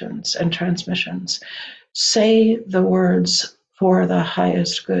transitions and transmissions say the words for the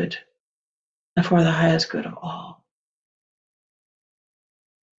highest good and for the highest good of all.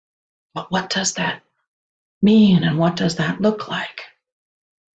 But what does that mean and what does that look like?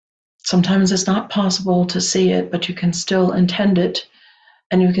 Sometimes it's not possible to see it, but you can still intend it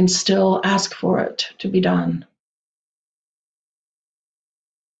and you can still ask for it to be done.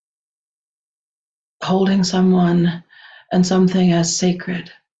 Holding someone and something as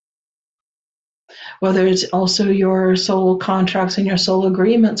sacred, whether it's also your soul contracts and your soul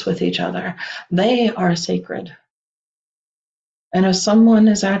agreements with each other, they are sacred. And if someone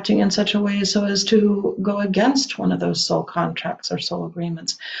is acting in such a way so as to go against one of those soul contracts or soul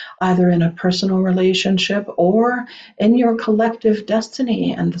agreements, either in a personal relationship or in your collective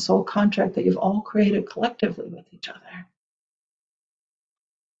destiny and the soul contract that you've all created collectively with each other,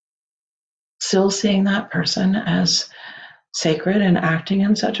 still seeing that person as sacred and acting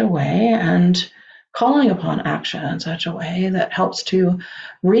in such a way and calling upon action in such a way that helps to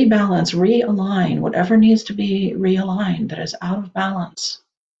rebalance, realign whatever needs to be realigned that is out of balance.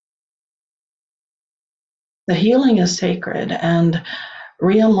 The healing is sacred and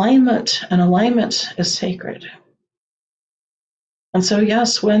realignment and alignment is sacred. And so,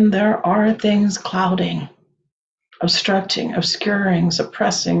 yes, when there are things clouding, obstructing, obscuring,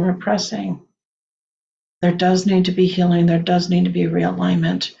 suppressing, repressing, there does need to be healing, there does need to be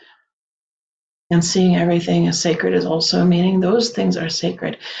realignment. And seeing everything as sacred is also meaning those things are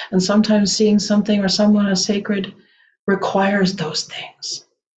sacred. And sometimes seeing something or someone as sacred requires those things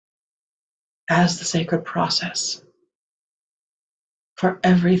as the sacred process for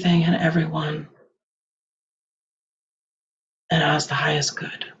everything and everyone and as the highest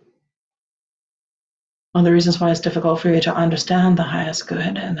good. One of the reasons why it's difficult for you to understand the highest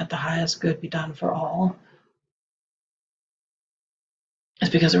good and that the highest good be done for all is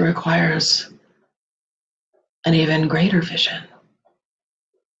because it requires an even greater vision,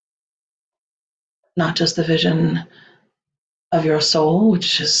 not just the vision of your soul,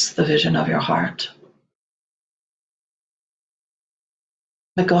 which is the vision of your heart,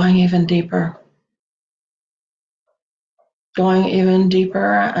 but going even deeper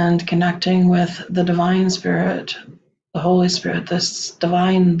and connecting with the divine spirit, the Holy Spirit, this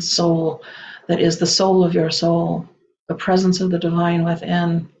divine soul that is the soul of your soul, the presence of the divine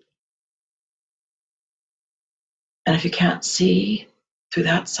within. And if you can't see through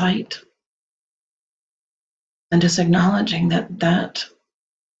that sight, then just acknowledging that that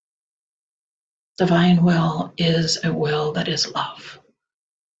divine will is a will that is love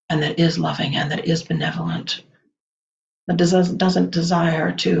and that is loving and that is benevolent, that doesn't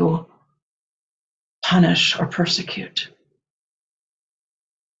desire to punish or persecute,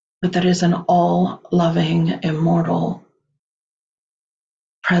 but that is an all-loving, immortal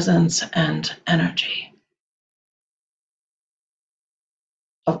presence and energy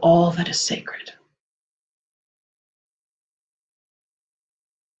of all that is sacred.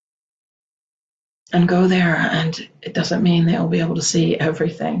 And go there, and it doesn't mean they'll be able to see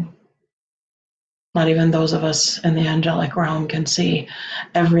everything. Not even those of us in the angelic realm can see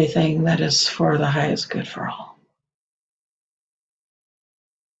everything that is for the highest good for all.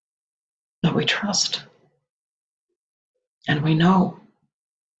 But we trust, and we know,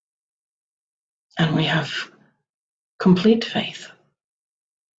 and we have complete faith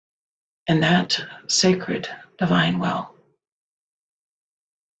in that sacred divine will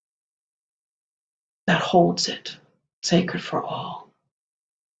that holds it sacred for all,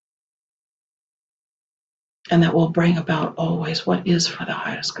 and that will bring about always what is for the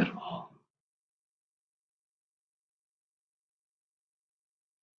highest good of all.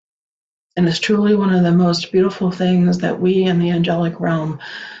 And it's truly one of the most beautiful things that we in the angelic realm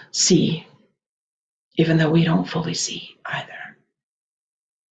see, even though we don't fully see either.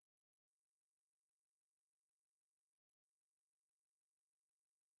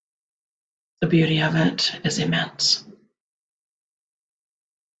 The beauty of it is immense.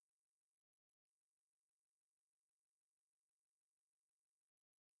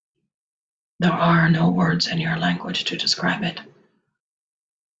 There are no words in your language to describe it.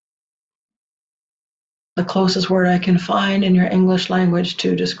 The closest word I can find in your English language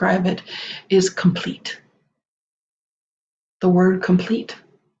to describe it is complete. The word complete.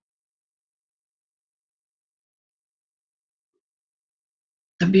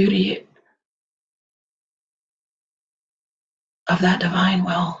 The beauty of that divine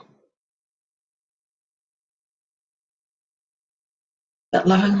will that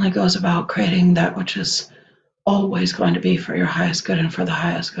lovingly goes about creating that which is always going to be for your highest good and for the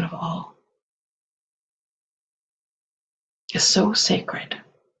highest good of all is so sacred.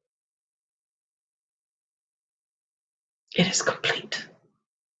 It is complete.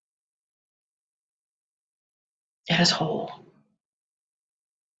 It is whole.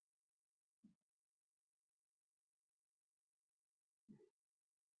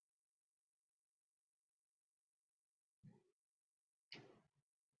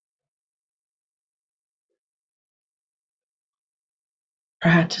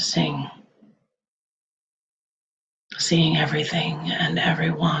 Practicing seeing everything and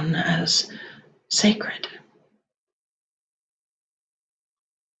everyone as sacred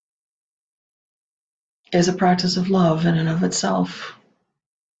is a practice of love in and of itself,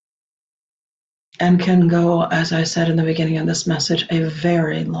 and can go, as I said in the beginning of this message, a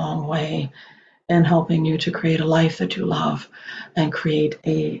very long way in helping you to create a life that you love and create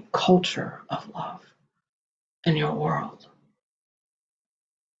a culture of love in your world,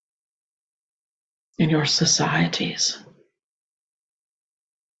 in your societies,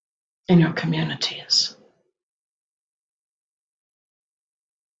 in your communities.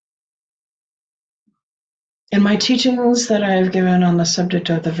 In my teachings that I have given on the subject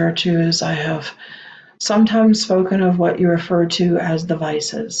of the virtues, I have sometimes spoken of what you refer to as the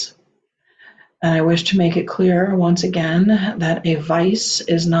vices. And I wish to make it clear once again that a vice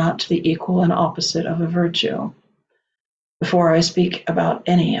is not the equal and opposite of a virtue before I speak about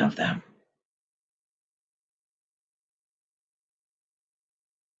any of them.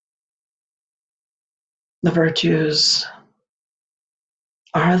 The virtues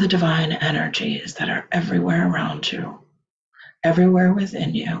are the divine energies that are everywhere around you, everywhere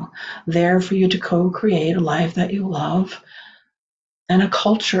within you, there for you to co-create a life that you love and a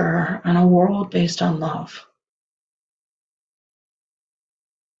culture and a world based on love.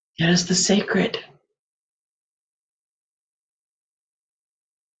 It is the sacred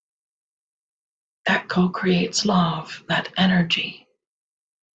that co-creates love, that energy,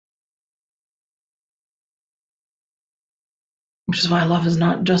 which is why love is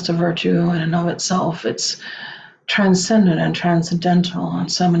not just a virtue in and of itself. It's transcendent and transcendental in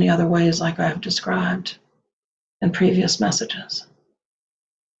so many other ways, like I have described in previous messages.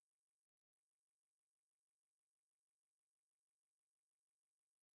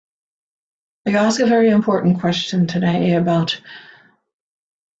 You ask a very important question today about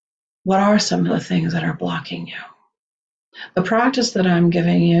what are some of the things that are blocking you. The practice that I'm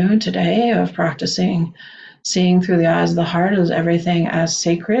giving you today of practicing seeing through the eyes of the heart as everything as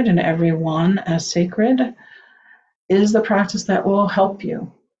sacred and everyone as sacred is the practice that will help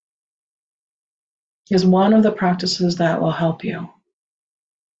you, is one of the practices that will help you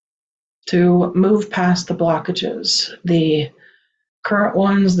to move past the blockages, the current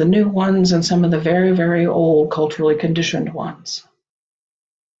ones, the new ones, and some of the very, very old culturally conditioned ones.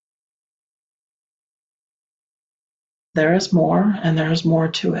 There is more, and there is more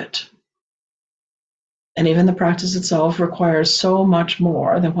to it. And even the practice itself requires so much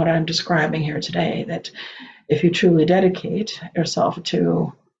more than what I'm describing here today that if you truly dedicate yourself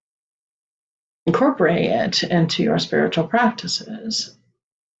to incorporating it into your spiritual practices,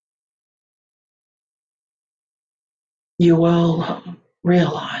 you will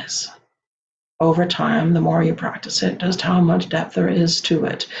realize over time, the more you practice it, just how much depth there is to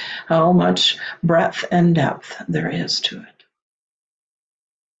it, how much breadth and depth there is to it.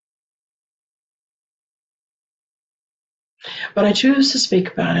 But I choose to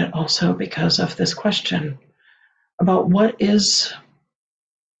speak about it also because of this question about what is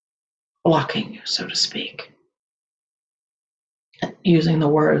blocking you, so to speak, using the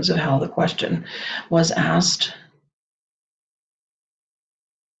words of how the question was asked,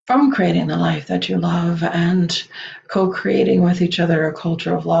 from creating the life that you love and co-creating with each other a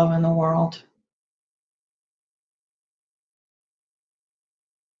culture of love in the world.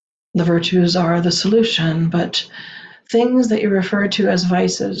 The virtues are the solution, but things that you refer to as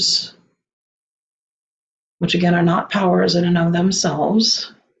vices, which again are not powers in and of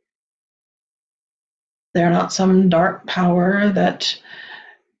themselves, They're not some dark power that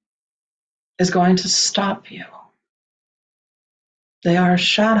is going to stop you. They are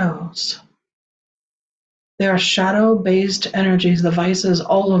shadows. They are shadow-based energies. The vices,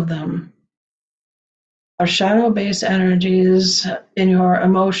 all of them, are shadow-based energies in your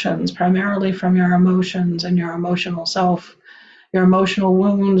emotions, primarily from your emotions and your emotional self, your emotional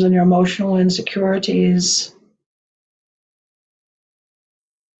wounds and your emotional insecurities,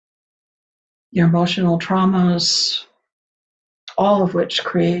 your emotional traumas, all of which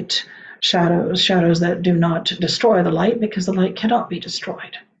create shadows that do not destroy the light because the light cannot be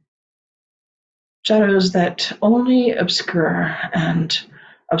destroyed. Shadows that only obscure and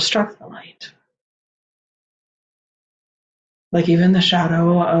obstruct the light. Like even the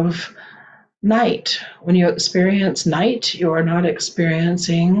shadow of night. When you experience night, you are not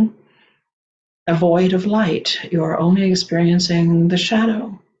experiencing a void of light. You are only experiencing the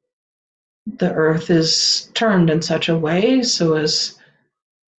shadow. The earth is turned in such a way so as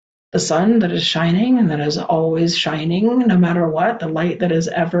the sun that is shining and that is always shining, no matter what, the light that is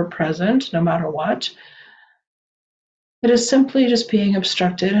ever present, no matter what, it is simply just being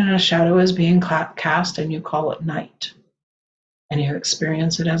obstructed and a shadow is being cast and you call it night. And you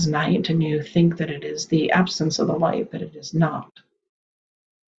experience it as night and you think that it is the absence of the light, but it is not.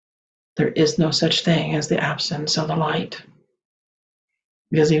 There is no such thing as the absence of the light.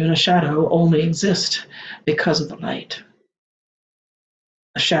 Because even a shadow only exists because of the light.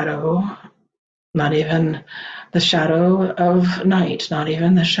 A shadow, not even the shadow of night, not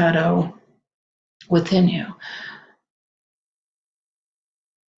even the shadow within you.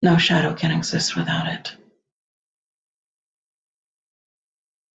 No shadow can exist without it.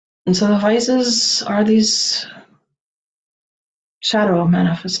 And so the vices are these shadow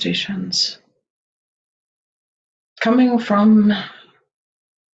manifestations coming from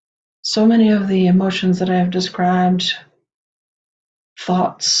so many of the emotions that I have described,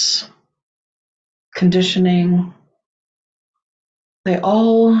 thoughts, conditioning, they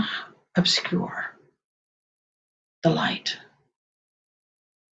all obscure the light,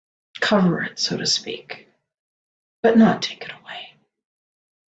 cover it, so to speak, but not take it away.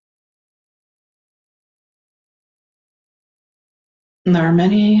 And there are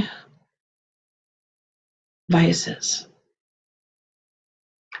many vices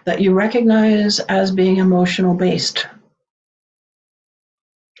that you recognize as being emotional based,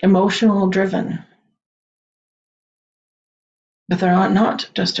 emotional driven, but they're not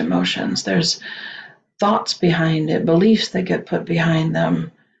just emotions. There's thoughts behind it, beliefs that get put behind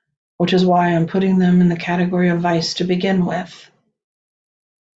them, which is why I'm putting them in the category of vice to begin with.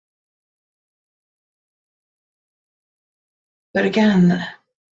 But again,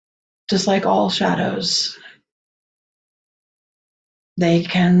 just like all shadows, they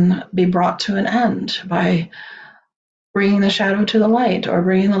can be brought to an end by bringing the shadow to the light or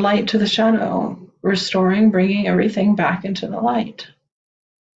bringing the light to the shadow, restoring, bringing everything back into the light.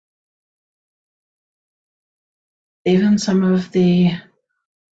 Even some of the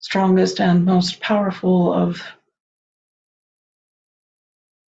strongest and most powerful of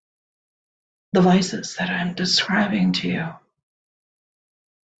the vices that I'm describing to you.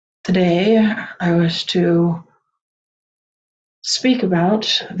 Today, I wish to speak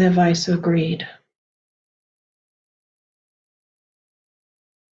about the vice of greed.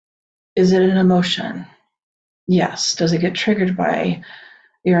 Is it an emotion? Yes. Does it get triggered by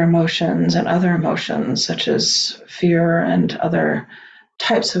your emotions and other emotions, such as fear and other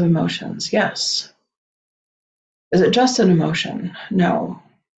types of emotions? Yes. Is it just an emotion? No.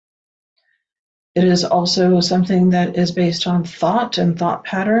 It is also something that is based on thought and thought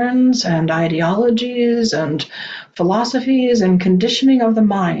patterns and ideologies and philosophies and conditioning of the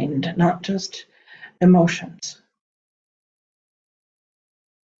mind, not just emotions.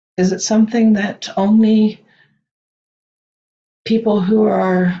 Is it something that only people who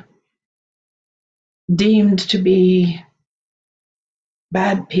are deemed to be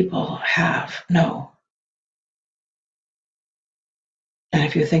bad people have? No. And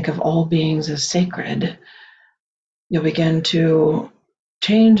if you think of all beings as sacred, you'll begin to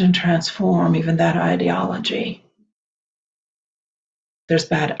change and transform even that ideology. There's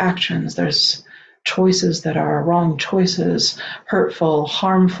bad actions, there's choices that are wrong choices, hurtful,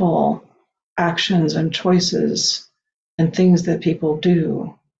 harmful actions and choices and things that people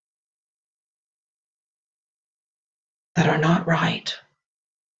do that are not right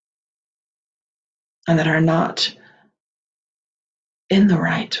and that are not in the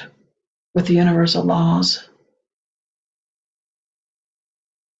right with the universal laws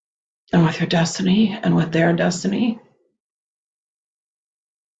and with your destiny and with their destiny.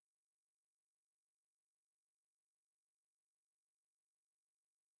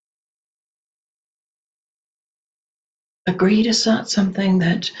 But greed is not something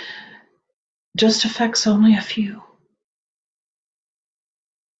that just affects only a few.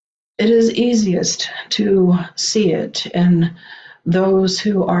 It is easiest to see it in those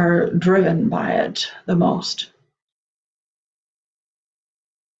who are driven by it the most.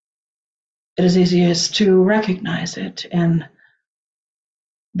 It is easiest to recognize it in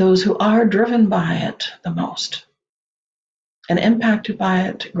those who are driven by it the most and impacted by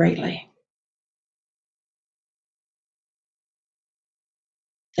it greatly.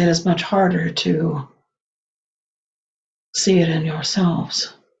 It is much harder to see it in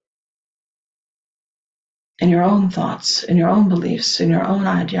yourselves, in your own thoughts, in your own beliefs, in your own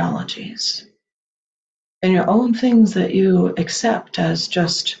ideologies, in your own things that you accept as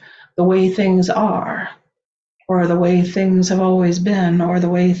just the way things are, or the way things have always been, or the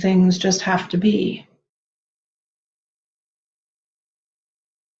way things just have to be.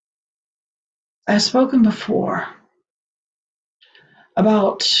 I've spoken before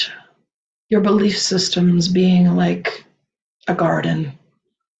about your belief systems being like a garden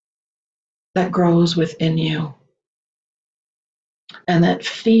that grows within you and that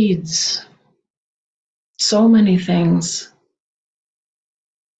feeds so many things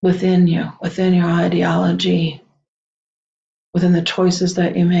within you, within your ideology, within the choices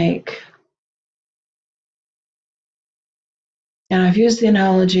that you make. And I've used the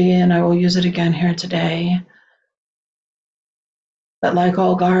analogy, and I will use it again here today, that like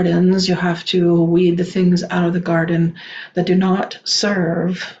all gardens, you have to weed the things out of the garden that do not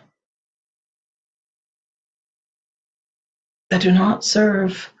serve,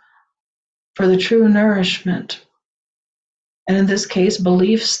 for the true nourishment. And in this case,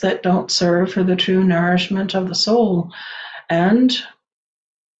 beliefs that don't serve for the true nourishment of the soul and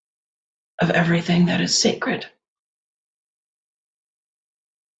of everything that is sacred.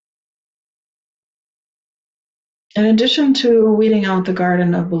 In addition to weeding out the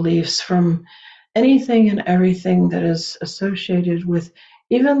garden of beliefs from anything and everything that is associated with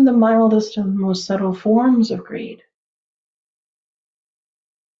even the mildest and most subtle forms of greed,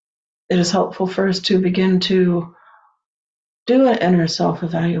 it is helpful first to begin to do an inner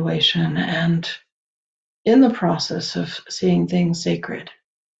self-evaluation, and in the process of seeing things sacred,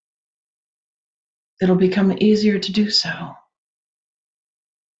 it'll become easier to do so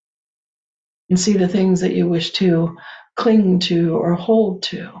and see the things that you wish to cling to or hold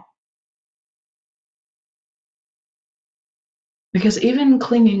to. Because even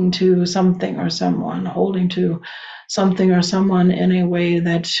clinging to something or someone, holding to something or someone in a way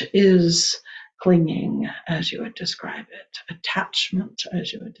that is clinging, as you would describe it, attachment,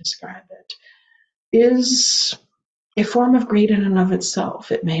 as you would describe it, is a form of greed in and of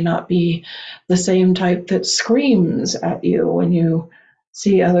itself. It may not be the same type that screams at you when you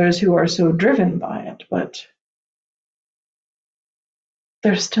see others who are so driven by it, but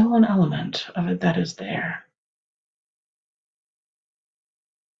there's still an element of it that is there.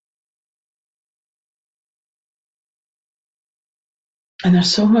 And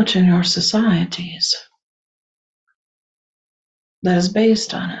there's so much in your societies that is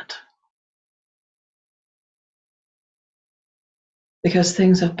based on it. Because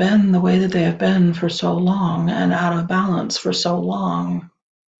things have been the way that they have been for so long and out of balance for so long.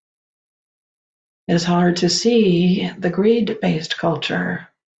 It's hard to see the greed-based culture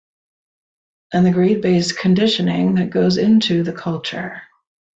and the greed-based conditioning that goes into the culture.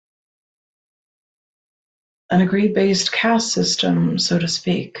 And a greed-based caste system, so to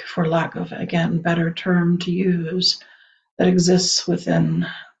speak, for lack of, again, better term to use, that exists within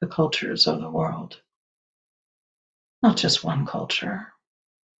the cultures of the world. Not just one culture.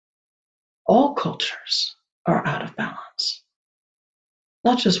 All cultures are out of balance.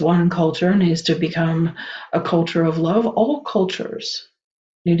 Not just one culture needs to become a culture of love. All cultures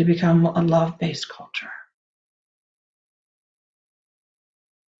need to become a love-based culture.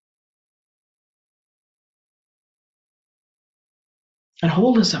 And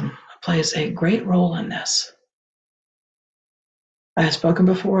holism plays a great role in this. I have spoken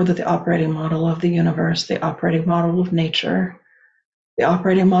before that the operating model of the universe, the operating model of nature, the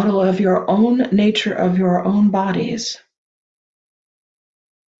operating model of your own nature, of your own bodies,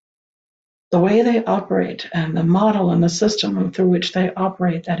 the way they operate and the model and the system through which they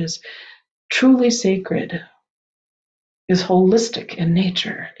operate that is truly sacred is holistic in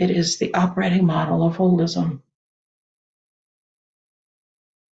nature. It is the operating model of holism.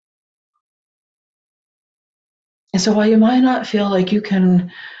 And so while you might not feel like you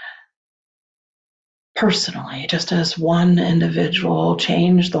can personally, just as one individual,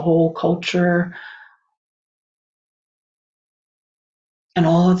 change the whole culture, and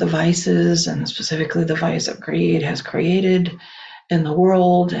all of the vices, and specifically the vice of greed, has created in the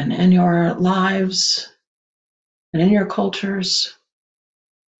world and in your lives and in your cultures.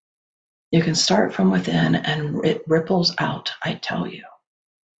 You can start from within and it ripples out, I tell you.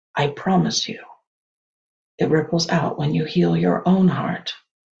 I promise you. It ripples out when you heal your own heart,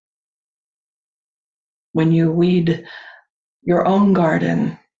 when you weed your own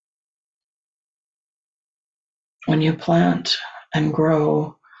garden, when you plant and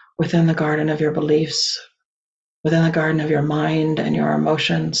grow within the garden of your beliefs, within the garden of your mind and your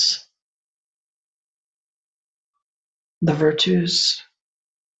emotions, the virtues,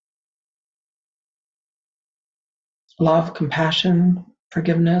 love, compassion,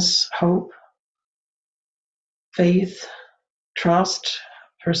 forgiveness, hope, faith, trust,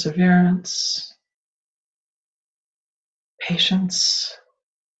 perseverance, patience.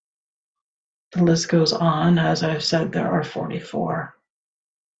 The list goes on. As I've said, there are 44.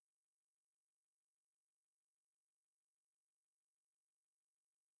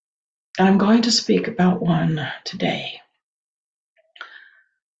 And I'm going to speak about one today.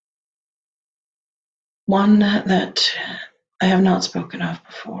 One that I have not spoken of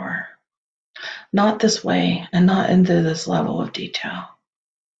before. Not this way and not into this level of detail.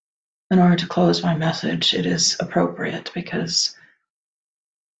 In order to close my message, it is appropriate because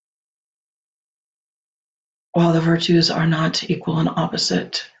while the virtues are not equal and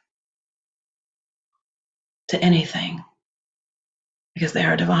opposite to anything, because they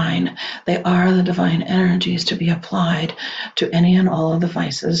are divine, they are the divine energies to be applied to any and all of the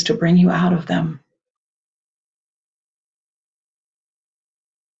vices to bring you out of them.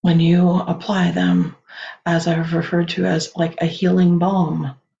 When you apply them, as I've referred to as like a healing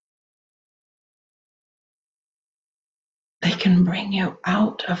balm, they can bring you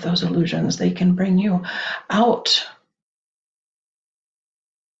out of those illusions. They can bring you out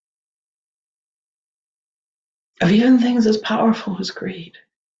of even things as powerful as greed.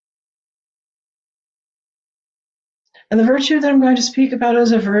 And the virtue that I'm going to speak about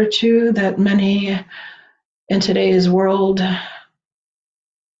is a virtue that many in today's world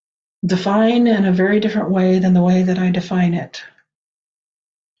define in a very different way than the way that I define it.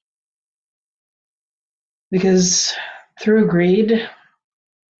 Because through greed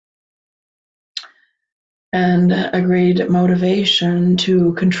and a greed motivation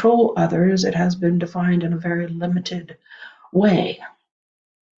to control others, it has been defined in a very limited way.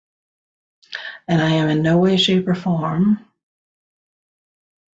 And I am in no way, shape, or form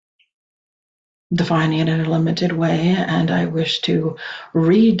defining it in a limited way, and I wish to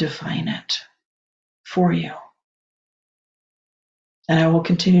redefine it for you. And I will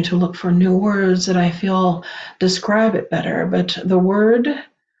continue to look for new words that I feel describe it better. But the word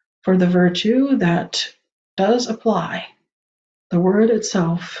for the virtue that does apply, the word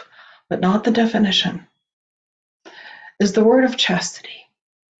itself, but not the definition, is the word of chastity.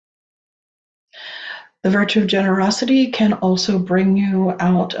 The virtue of generosity can also bring you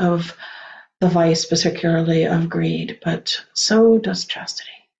out of the vice, particularly of greed, but so does chastity.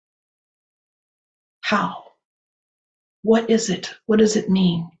 How? What is it? What does it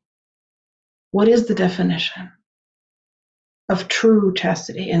mean? What is the definition of true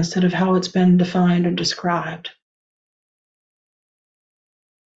chastity instead of how it's been defined or described?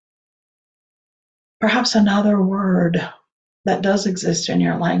 Perhaps another word that does exist in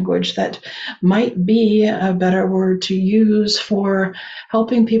your language that might be a better word to use for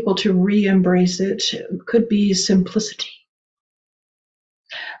helping people to re-embrace it could be simplicity.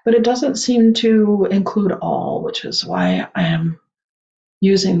 But it doesn't seem to include all, which is why I am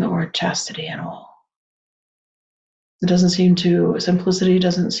using the word chastity and all. Simplicity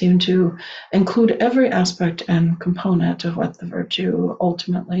doesn't seem to include every aspect and component of what the virtue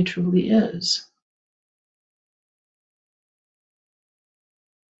ultimately truly is.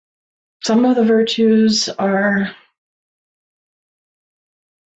 Some of the virtues are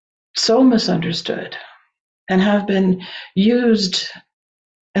so misunderstood and have been used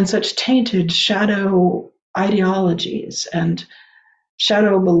in such tainted shadow ideologies and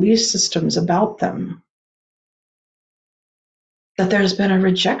shadow belief systems about them that there's been a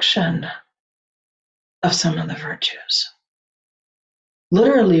rejection of some of the virtues.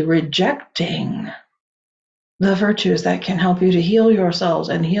 Literally rejecting the virtues that can help you to heal yourselves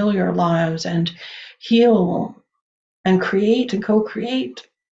and heal your lives and heal and create and co-create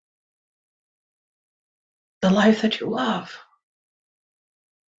the life that you love.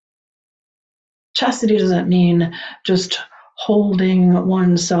 Chastity doesn't mean just holding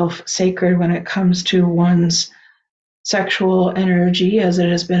oneself sacred when it comes to one's sexual energy as it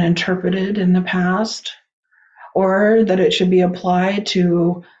has been interpreted in the past, or that it should be applied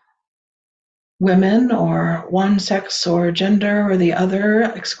to women or one sex or gender or the other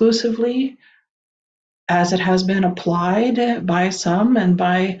exclusively, as it has been applied by some and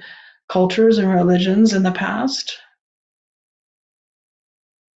by cultures and religions in the past.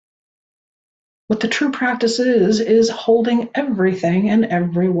 What the true practice is holding everything and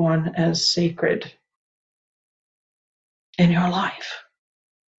everyone as sacred in your life,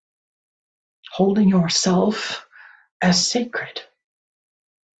 holding yourself as sacred,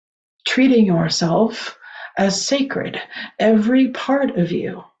 treating yourself as sacred, every part of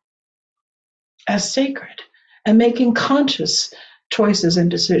you as sacred, and making conscious choices and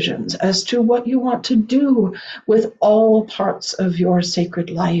decisions as to what you want to do with all parts of your sacred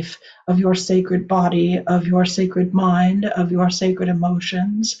life, of your sacred body, of your sacred mind, of your sacred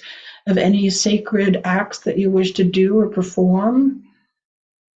emotions, of any sacred acts that you wish to do or perform.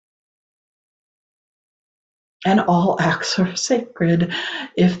 And all acts are sacred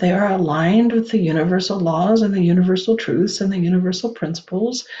if they are aligned with the universal laws and the universal truths and the universal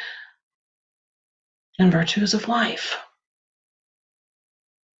principles and virtues of life.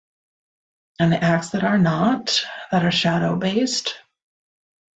 And the acts that are not, that are shadow-based,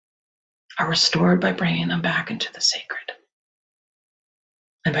 are restored by bringing them back into the sacred.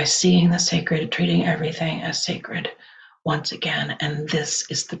 And by seeing the sacred, treating everything as sacred once again. And this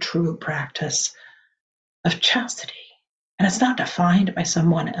is the true practice of chastity. And it's not defined by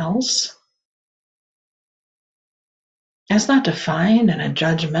someone else. And it's not defined in a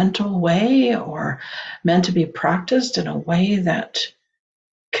judgmental way or meant to be practiced in a way that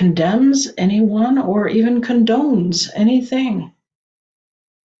condemns anyone or even condones anything.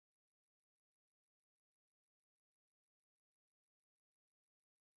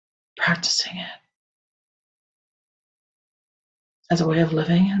 Practicing it as a way of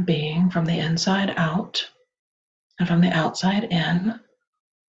living and being from the inside out and from the outside in,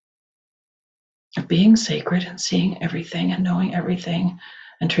 of being sacred and seeing everything and knowing everything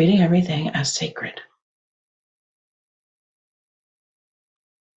and treating everything as sacred.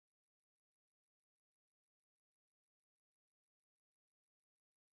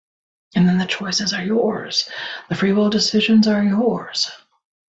 And then the choices are yours. The free will decisions are yours.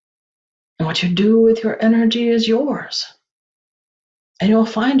 And what you do with your energy is yours. And you'll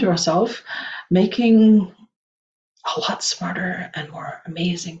find yourself making a lot smarter and more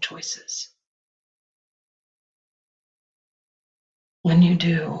amazing choices when you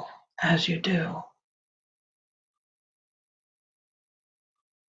do as you do.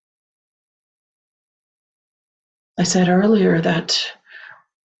 I said earlier that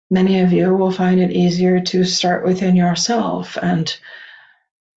many of you will find it easier to start within yourself and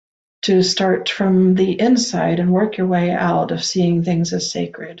to start from the inside and work your way out of seeing things as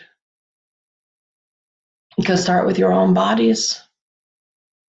sacred. You could start with your own bodies,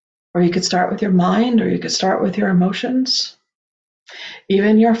 or you could start with your mind, or you could start with your emotions.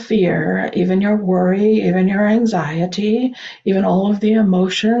 Even your fear, even your worry, even your anxiety, even all of the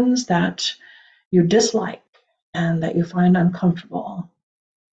emotions that you dislike and that you find uncomfortable.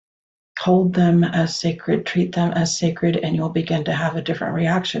 Hold them as sacred, treat them as sacred, and you'll begin to have a different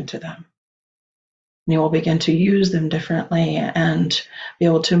reaction to them. You will begin to use them differently and be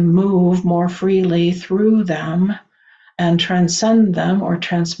able to move more freely through them and transcend them or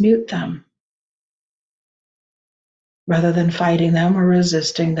transmute them rather than fighting them or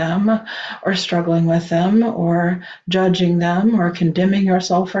resisting them or struggling with them or judging them or condemning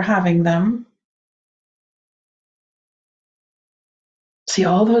yourself for having them. See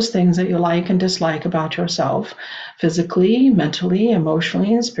all those things that you like and dislike about yourself, physically, mentally,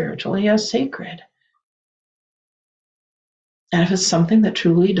 emotionally, and spiritually, as sacred. And if it's something that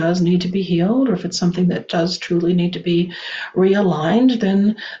truly does need to be healed, or if it's something that does truly need to be realigned,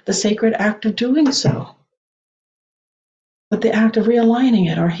 then the sacred act of doing so. But the act of realigning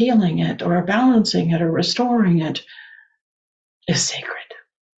it, or healing it, or balancing it, or restoring it is sacred.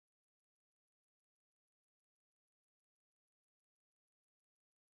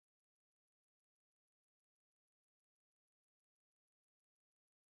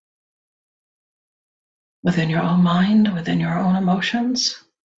 Within your own mind, within your own emotions,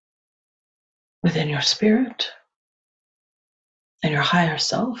 within your spirit, and your higher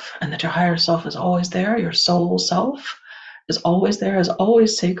self, and that your higher self is always there, your soul self is always there, is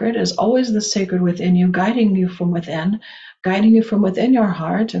always sacred, is always the sacred within you, guiding you from within your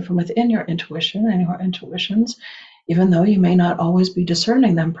heart and from within your intuition and your intuitions. Even though you may not always be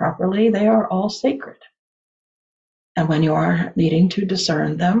discerning them properly, they are all sacred. And when you are needing to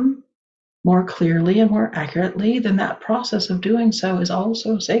discern them more clearly and more accurately, then that process of doing so is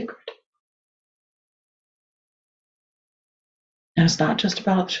also sacred. And it's not just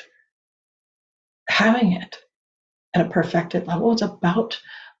about having it at a perfected level, it's about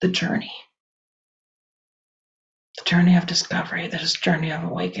the journey of discovery, this journey of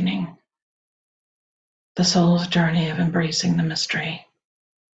awakening, the soul's journey of embracing the mystery.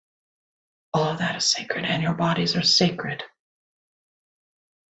 All of that is sacred, and your bodies are sacred.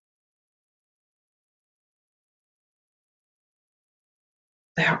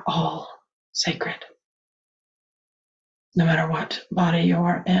 They are all sacred, no matter what body you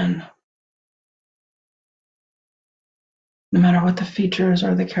are in, no matter what the features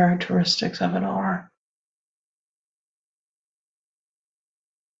or the characteristics of it are.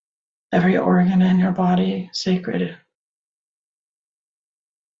 Every organ in your body sacred.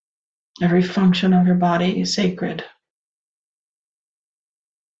 Every function of your body sacred.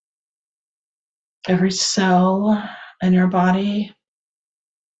 Every cell in your body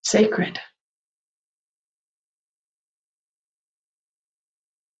sacred.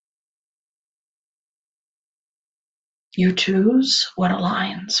 You choose what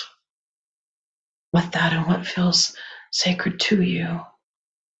aligns with that and what feels sacred to you.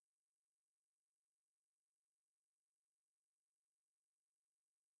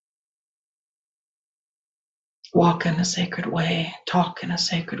 Walk in a sacred way, talk in a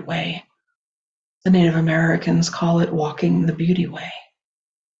sacred way. The Native Americans call it walking the beauty way.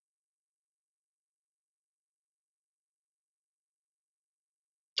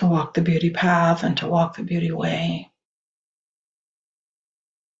 To walk the beauty path and to walk the beauty way.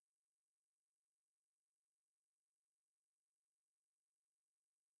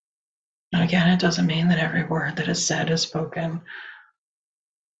 And again, it doesn't mean that every word that is said is spoken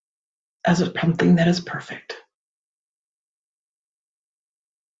as something that is perfect,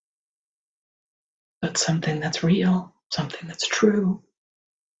 but something that's real, something that's true.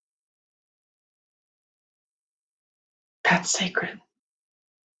 That's sacred.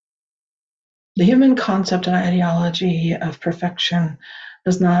 The human concept and ideology of perfection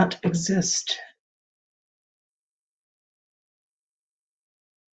does not exist.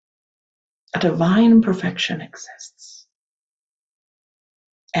 A divine perfection exists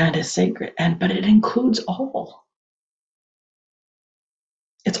and is sacred, but it includes all.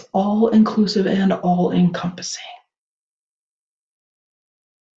 It's all inclusive and all encompassing,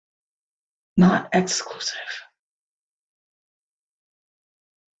 not exclusive.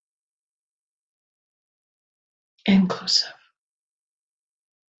 Inclusive.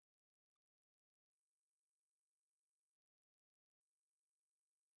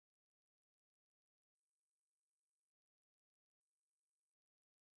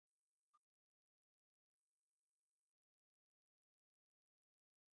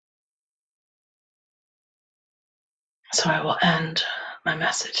 So I will end my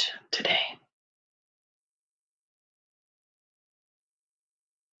message today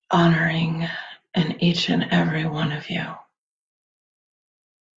honoring in each and every one of you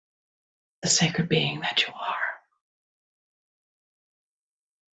the sacred being that you are,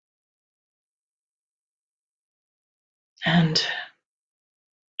 and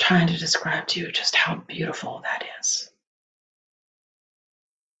trying to describe to you just how beautiful that is.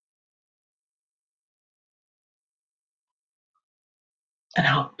 And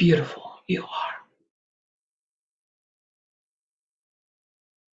how beautiful you are.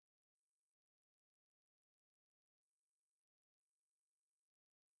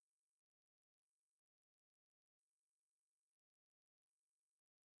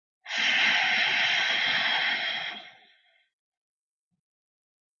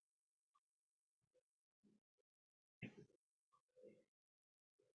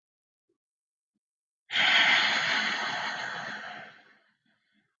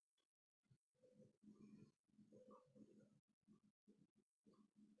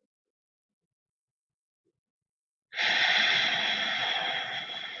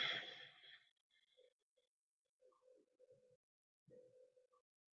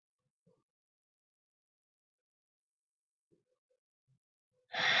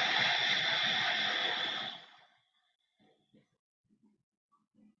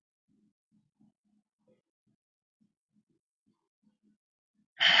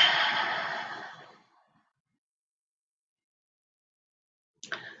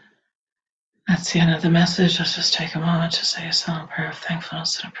 That's the end of the message. Let's just take a moment to say a silent prayer of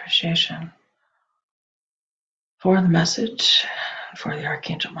thankfulness and appreciation for the message, for the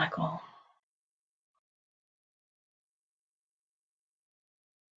Archangel Michael.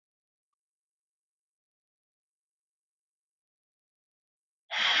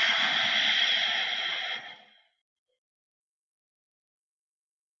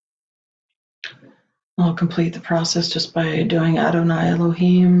 I'll complete the process just by doing Adonai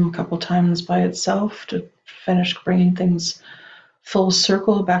Elohim a couple times by itself to finish bringing things full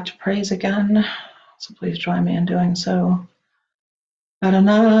circle back to praise again. So please join me in doing so.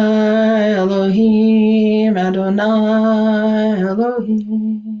 Adonai Elohim, Adonai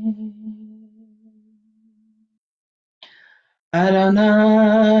Elohim.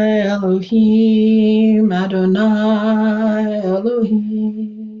 Adonai Elohim, Adonai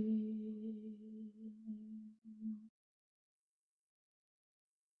Elohim.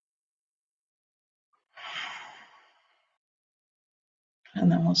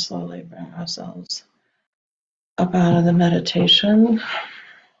 And then we'll slowly bring ourselves up out of the meditation.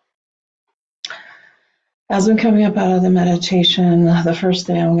 As I'm coming up out of the meditation, the first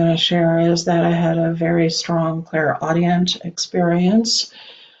thing I'm going to share is that I had a very strong clairaudient experience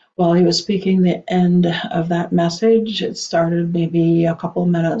while he was speaking the end of that message. It started maybe a couple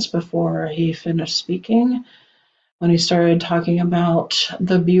minutes before he finished speaking, when he started talking about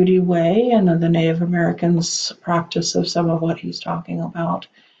the beauty way and the Native Americans' practice of some of what he's talking about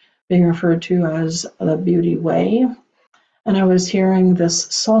being referred to as the beauty way. And I was hearing this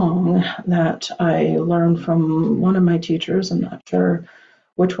song that I learned from one of my teachers. I'm not sure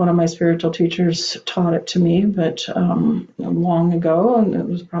which one of my spiritual teachers taught it to me, but long ago, and it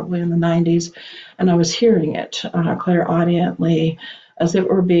was probably in the 90s. And I was hearing it clairaudiently as it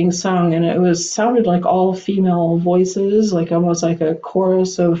were being sung, and it was sounded like all female voices, like almost like a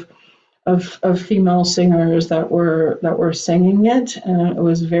chorus of female singers that were singing it, and it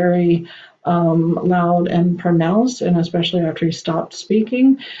was very loud and pronounced, and especially after he stopped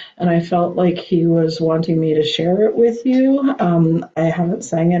speaking, and I felt like he was wanting me to share it with you. I haven't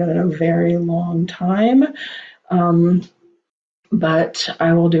sang it in a very long time, um, but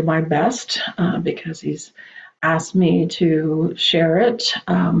I will do my best because he's asked me to share it.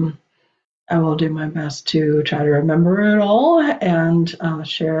 I will do my best to try to remember it all and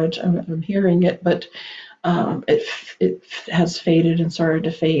share it. I'm hearing it, but it has faded and started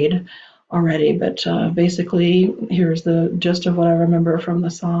to fade already. But basically, here's the gist of what I remember from the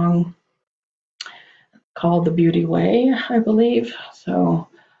song called "The Beauty Way," I believe. So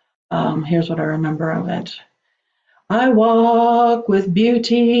here's what I remember of it. I walk with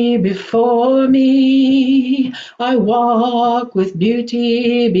beauty before me. I walk with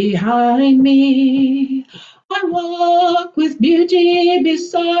beauty behind me. I walk with beauty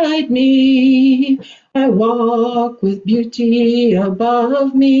beside me. I walk with beauty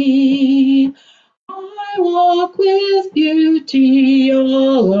above me. I walk with beauty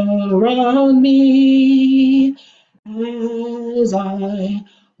all around me as I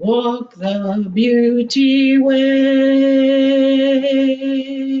walk the beauty way.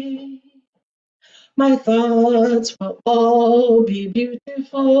 My thoughts will all be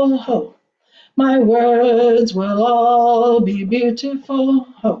beautiful. My words will all be beautiful.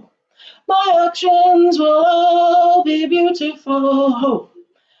 My actions will all be beautiful.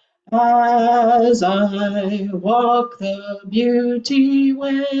 As I walk the beauty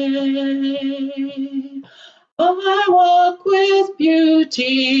way, I walk with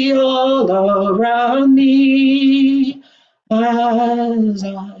beauty all around me. As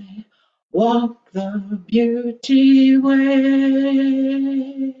I walk the beauty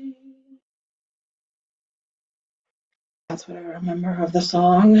way. That's what I remember of the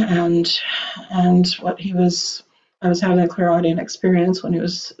song, and what he was. I was having a clairaudient experience when he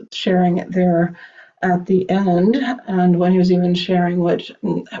was sharing it there at the end, and when he was even sharing what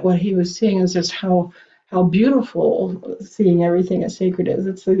he was seeing is just how beautiful seeing everything as sacred is.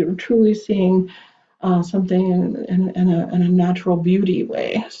 It's like truly seeing something in a natural beauty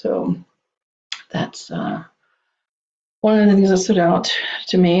way. So that's one of the things that stood out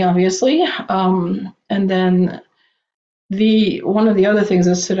to me, obviously. And then the one of the other things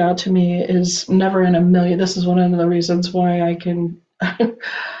that stood out to me is never in a million. This is one of the reasons why I can.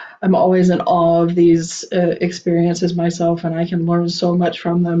 I'm always in awe of these experiences myself, and I can learn so much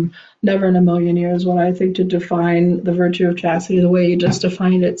from them. Never in a million years would I think to define the virtue of chastity the way you just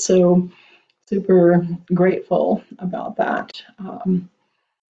defined it. So super grateful about that.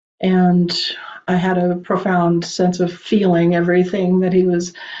 And I had a profound sense of feeling everything that he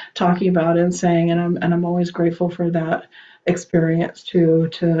was talking about and saying, and I'm always grateful for that experience to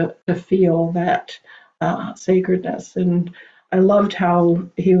feel that sacredness. And I loved how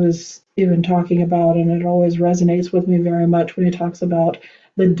he was even talking about, and it always resonates with me very much when he talks about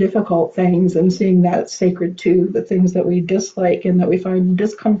the difficult things and seeing that sacred too, the things that we dislike and that we find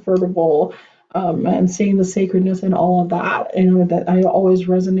discomfortable, and seeing the sacredness in all of that. That I always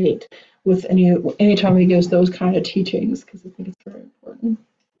resonate with anytime he gives those kind of teachings because I think it's very important.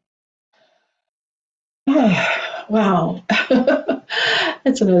 Wow.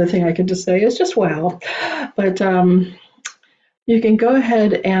 That's another thing I could just say is just wow. But you can go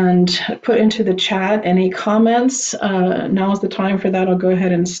ahead and put into the chat any comments. Now is the time for that. I'll go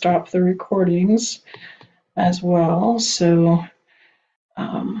ahead and stop the recordings as well, so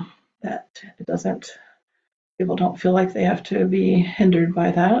that it doesn't, people don't feel like they have to be hindered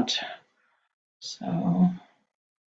by that. So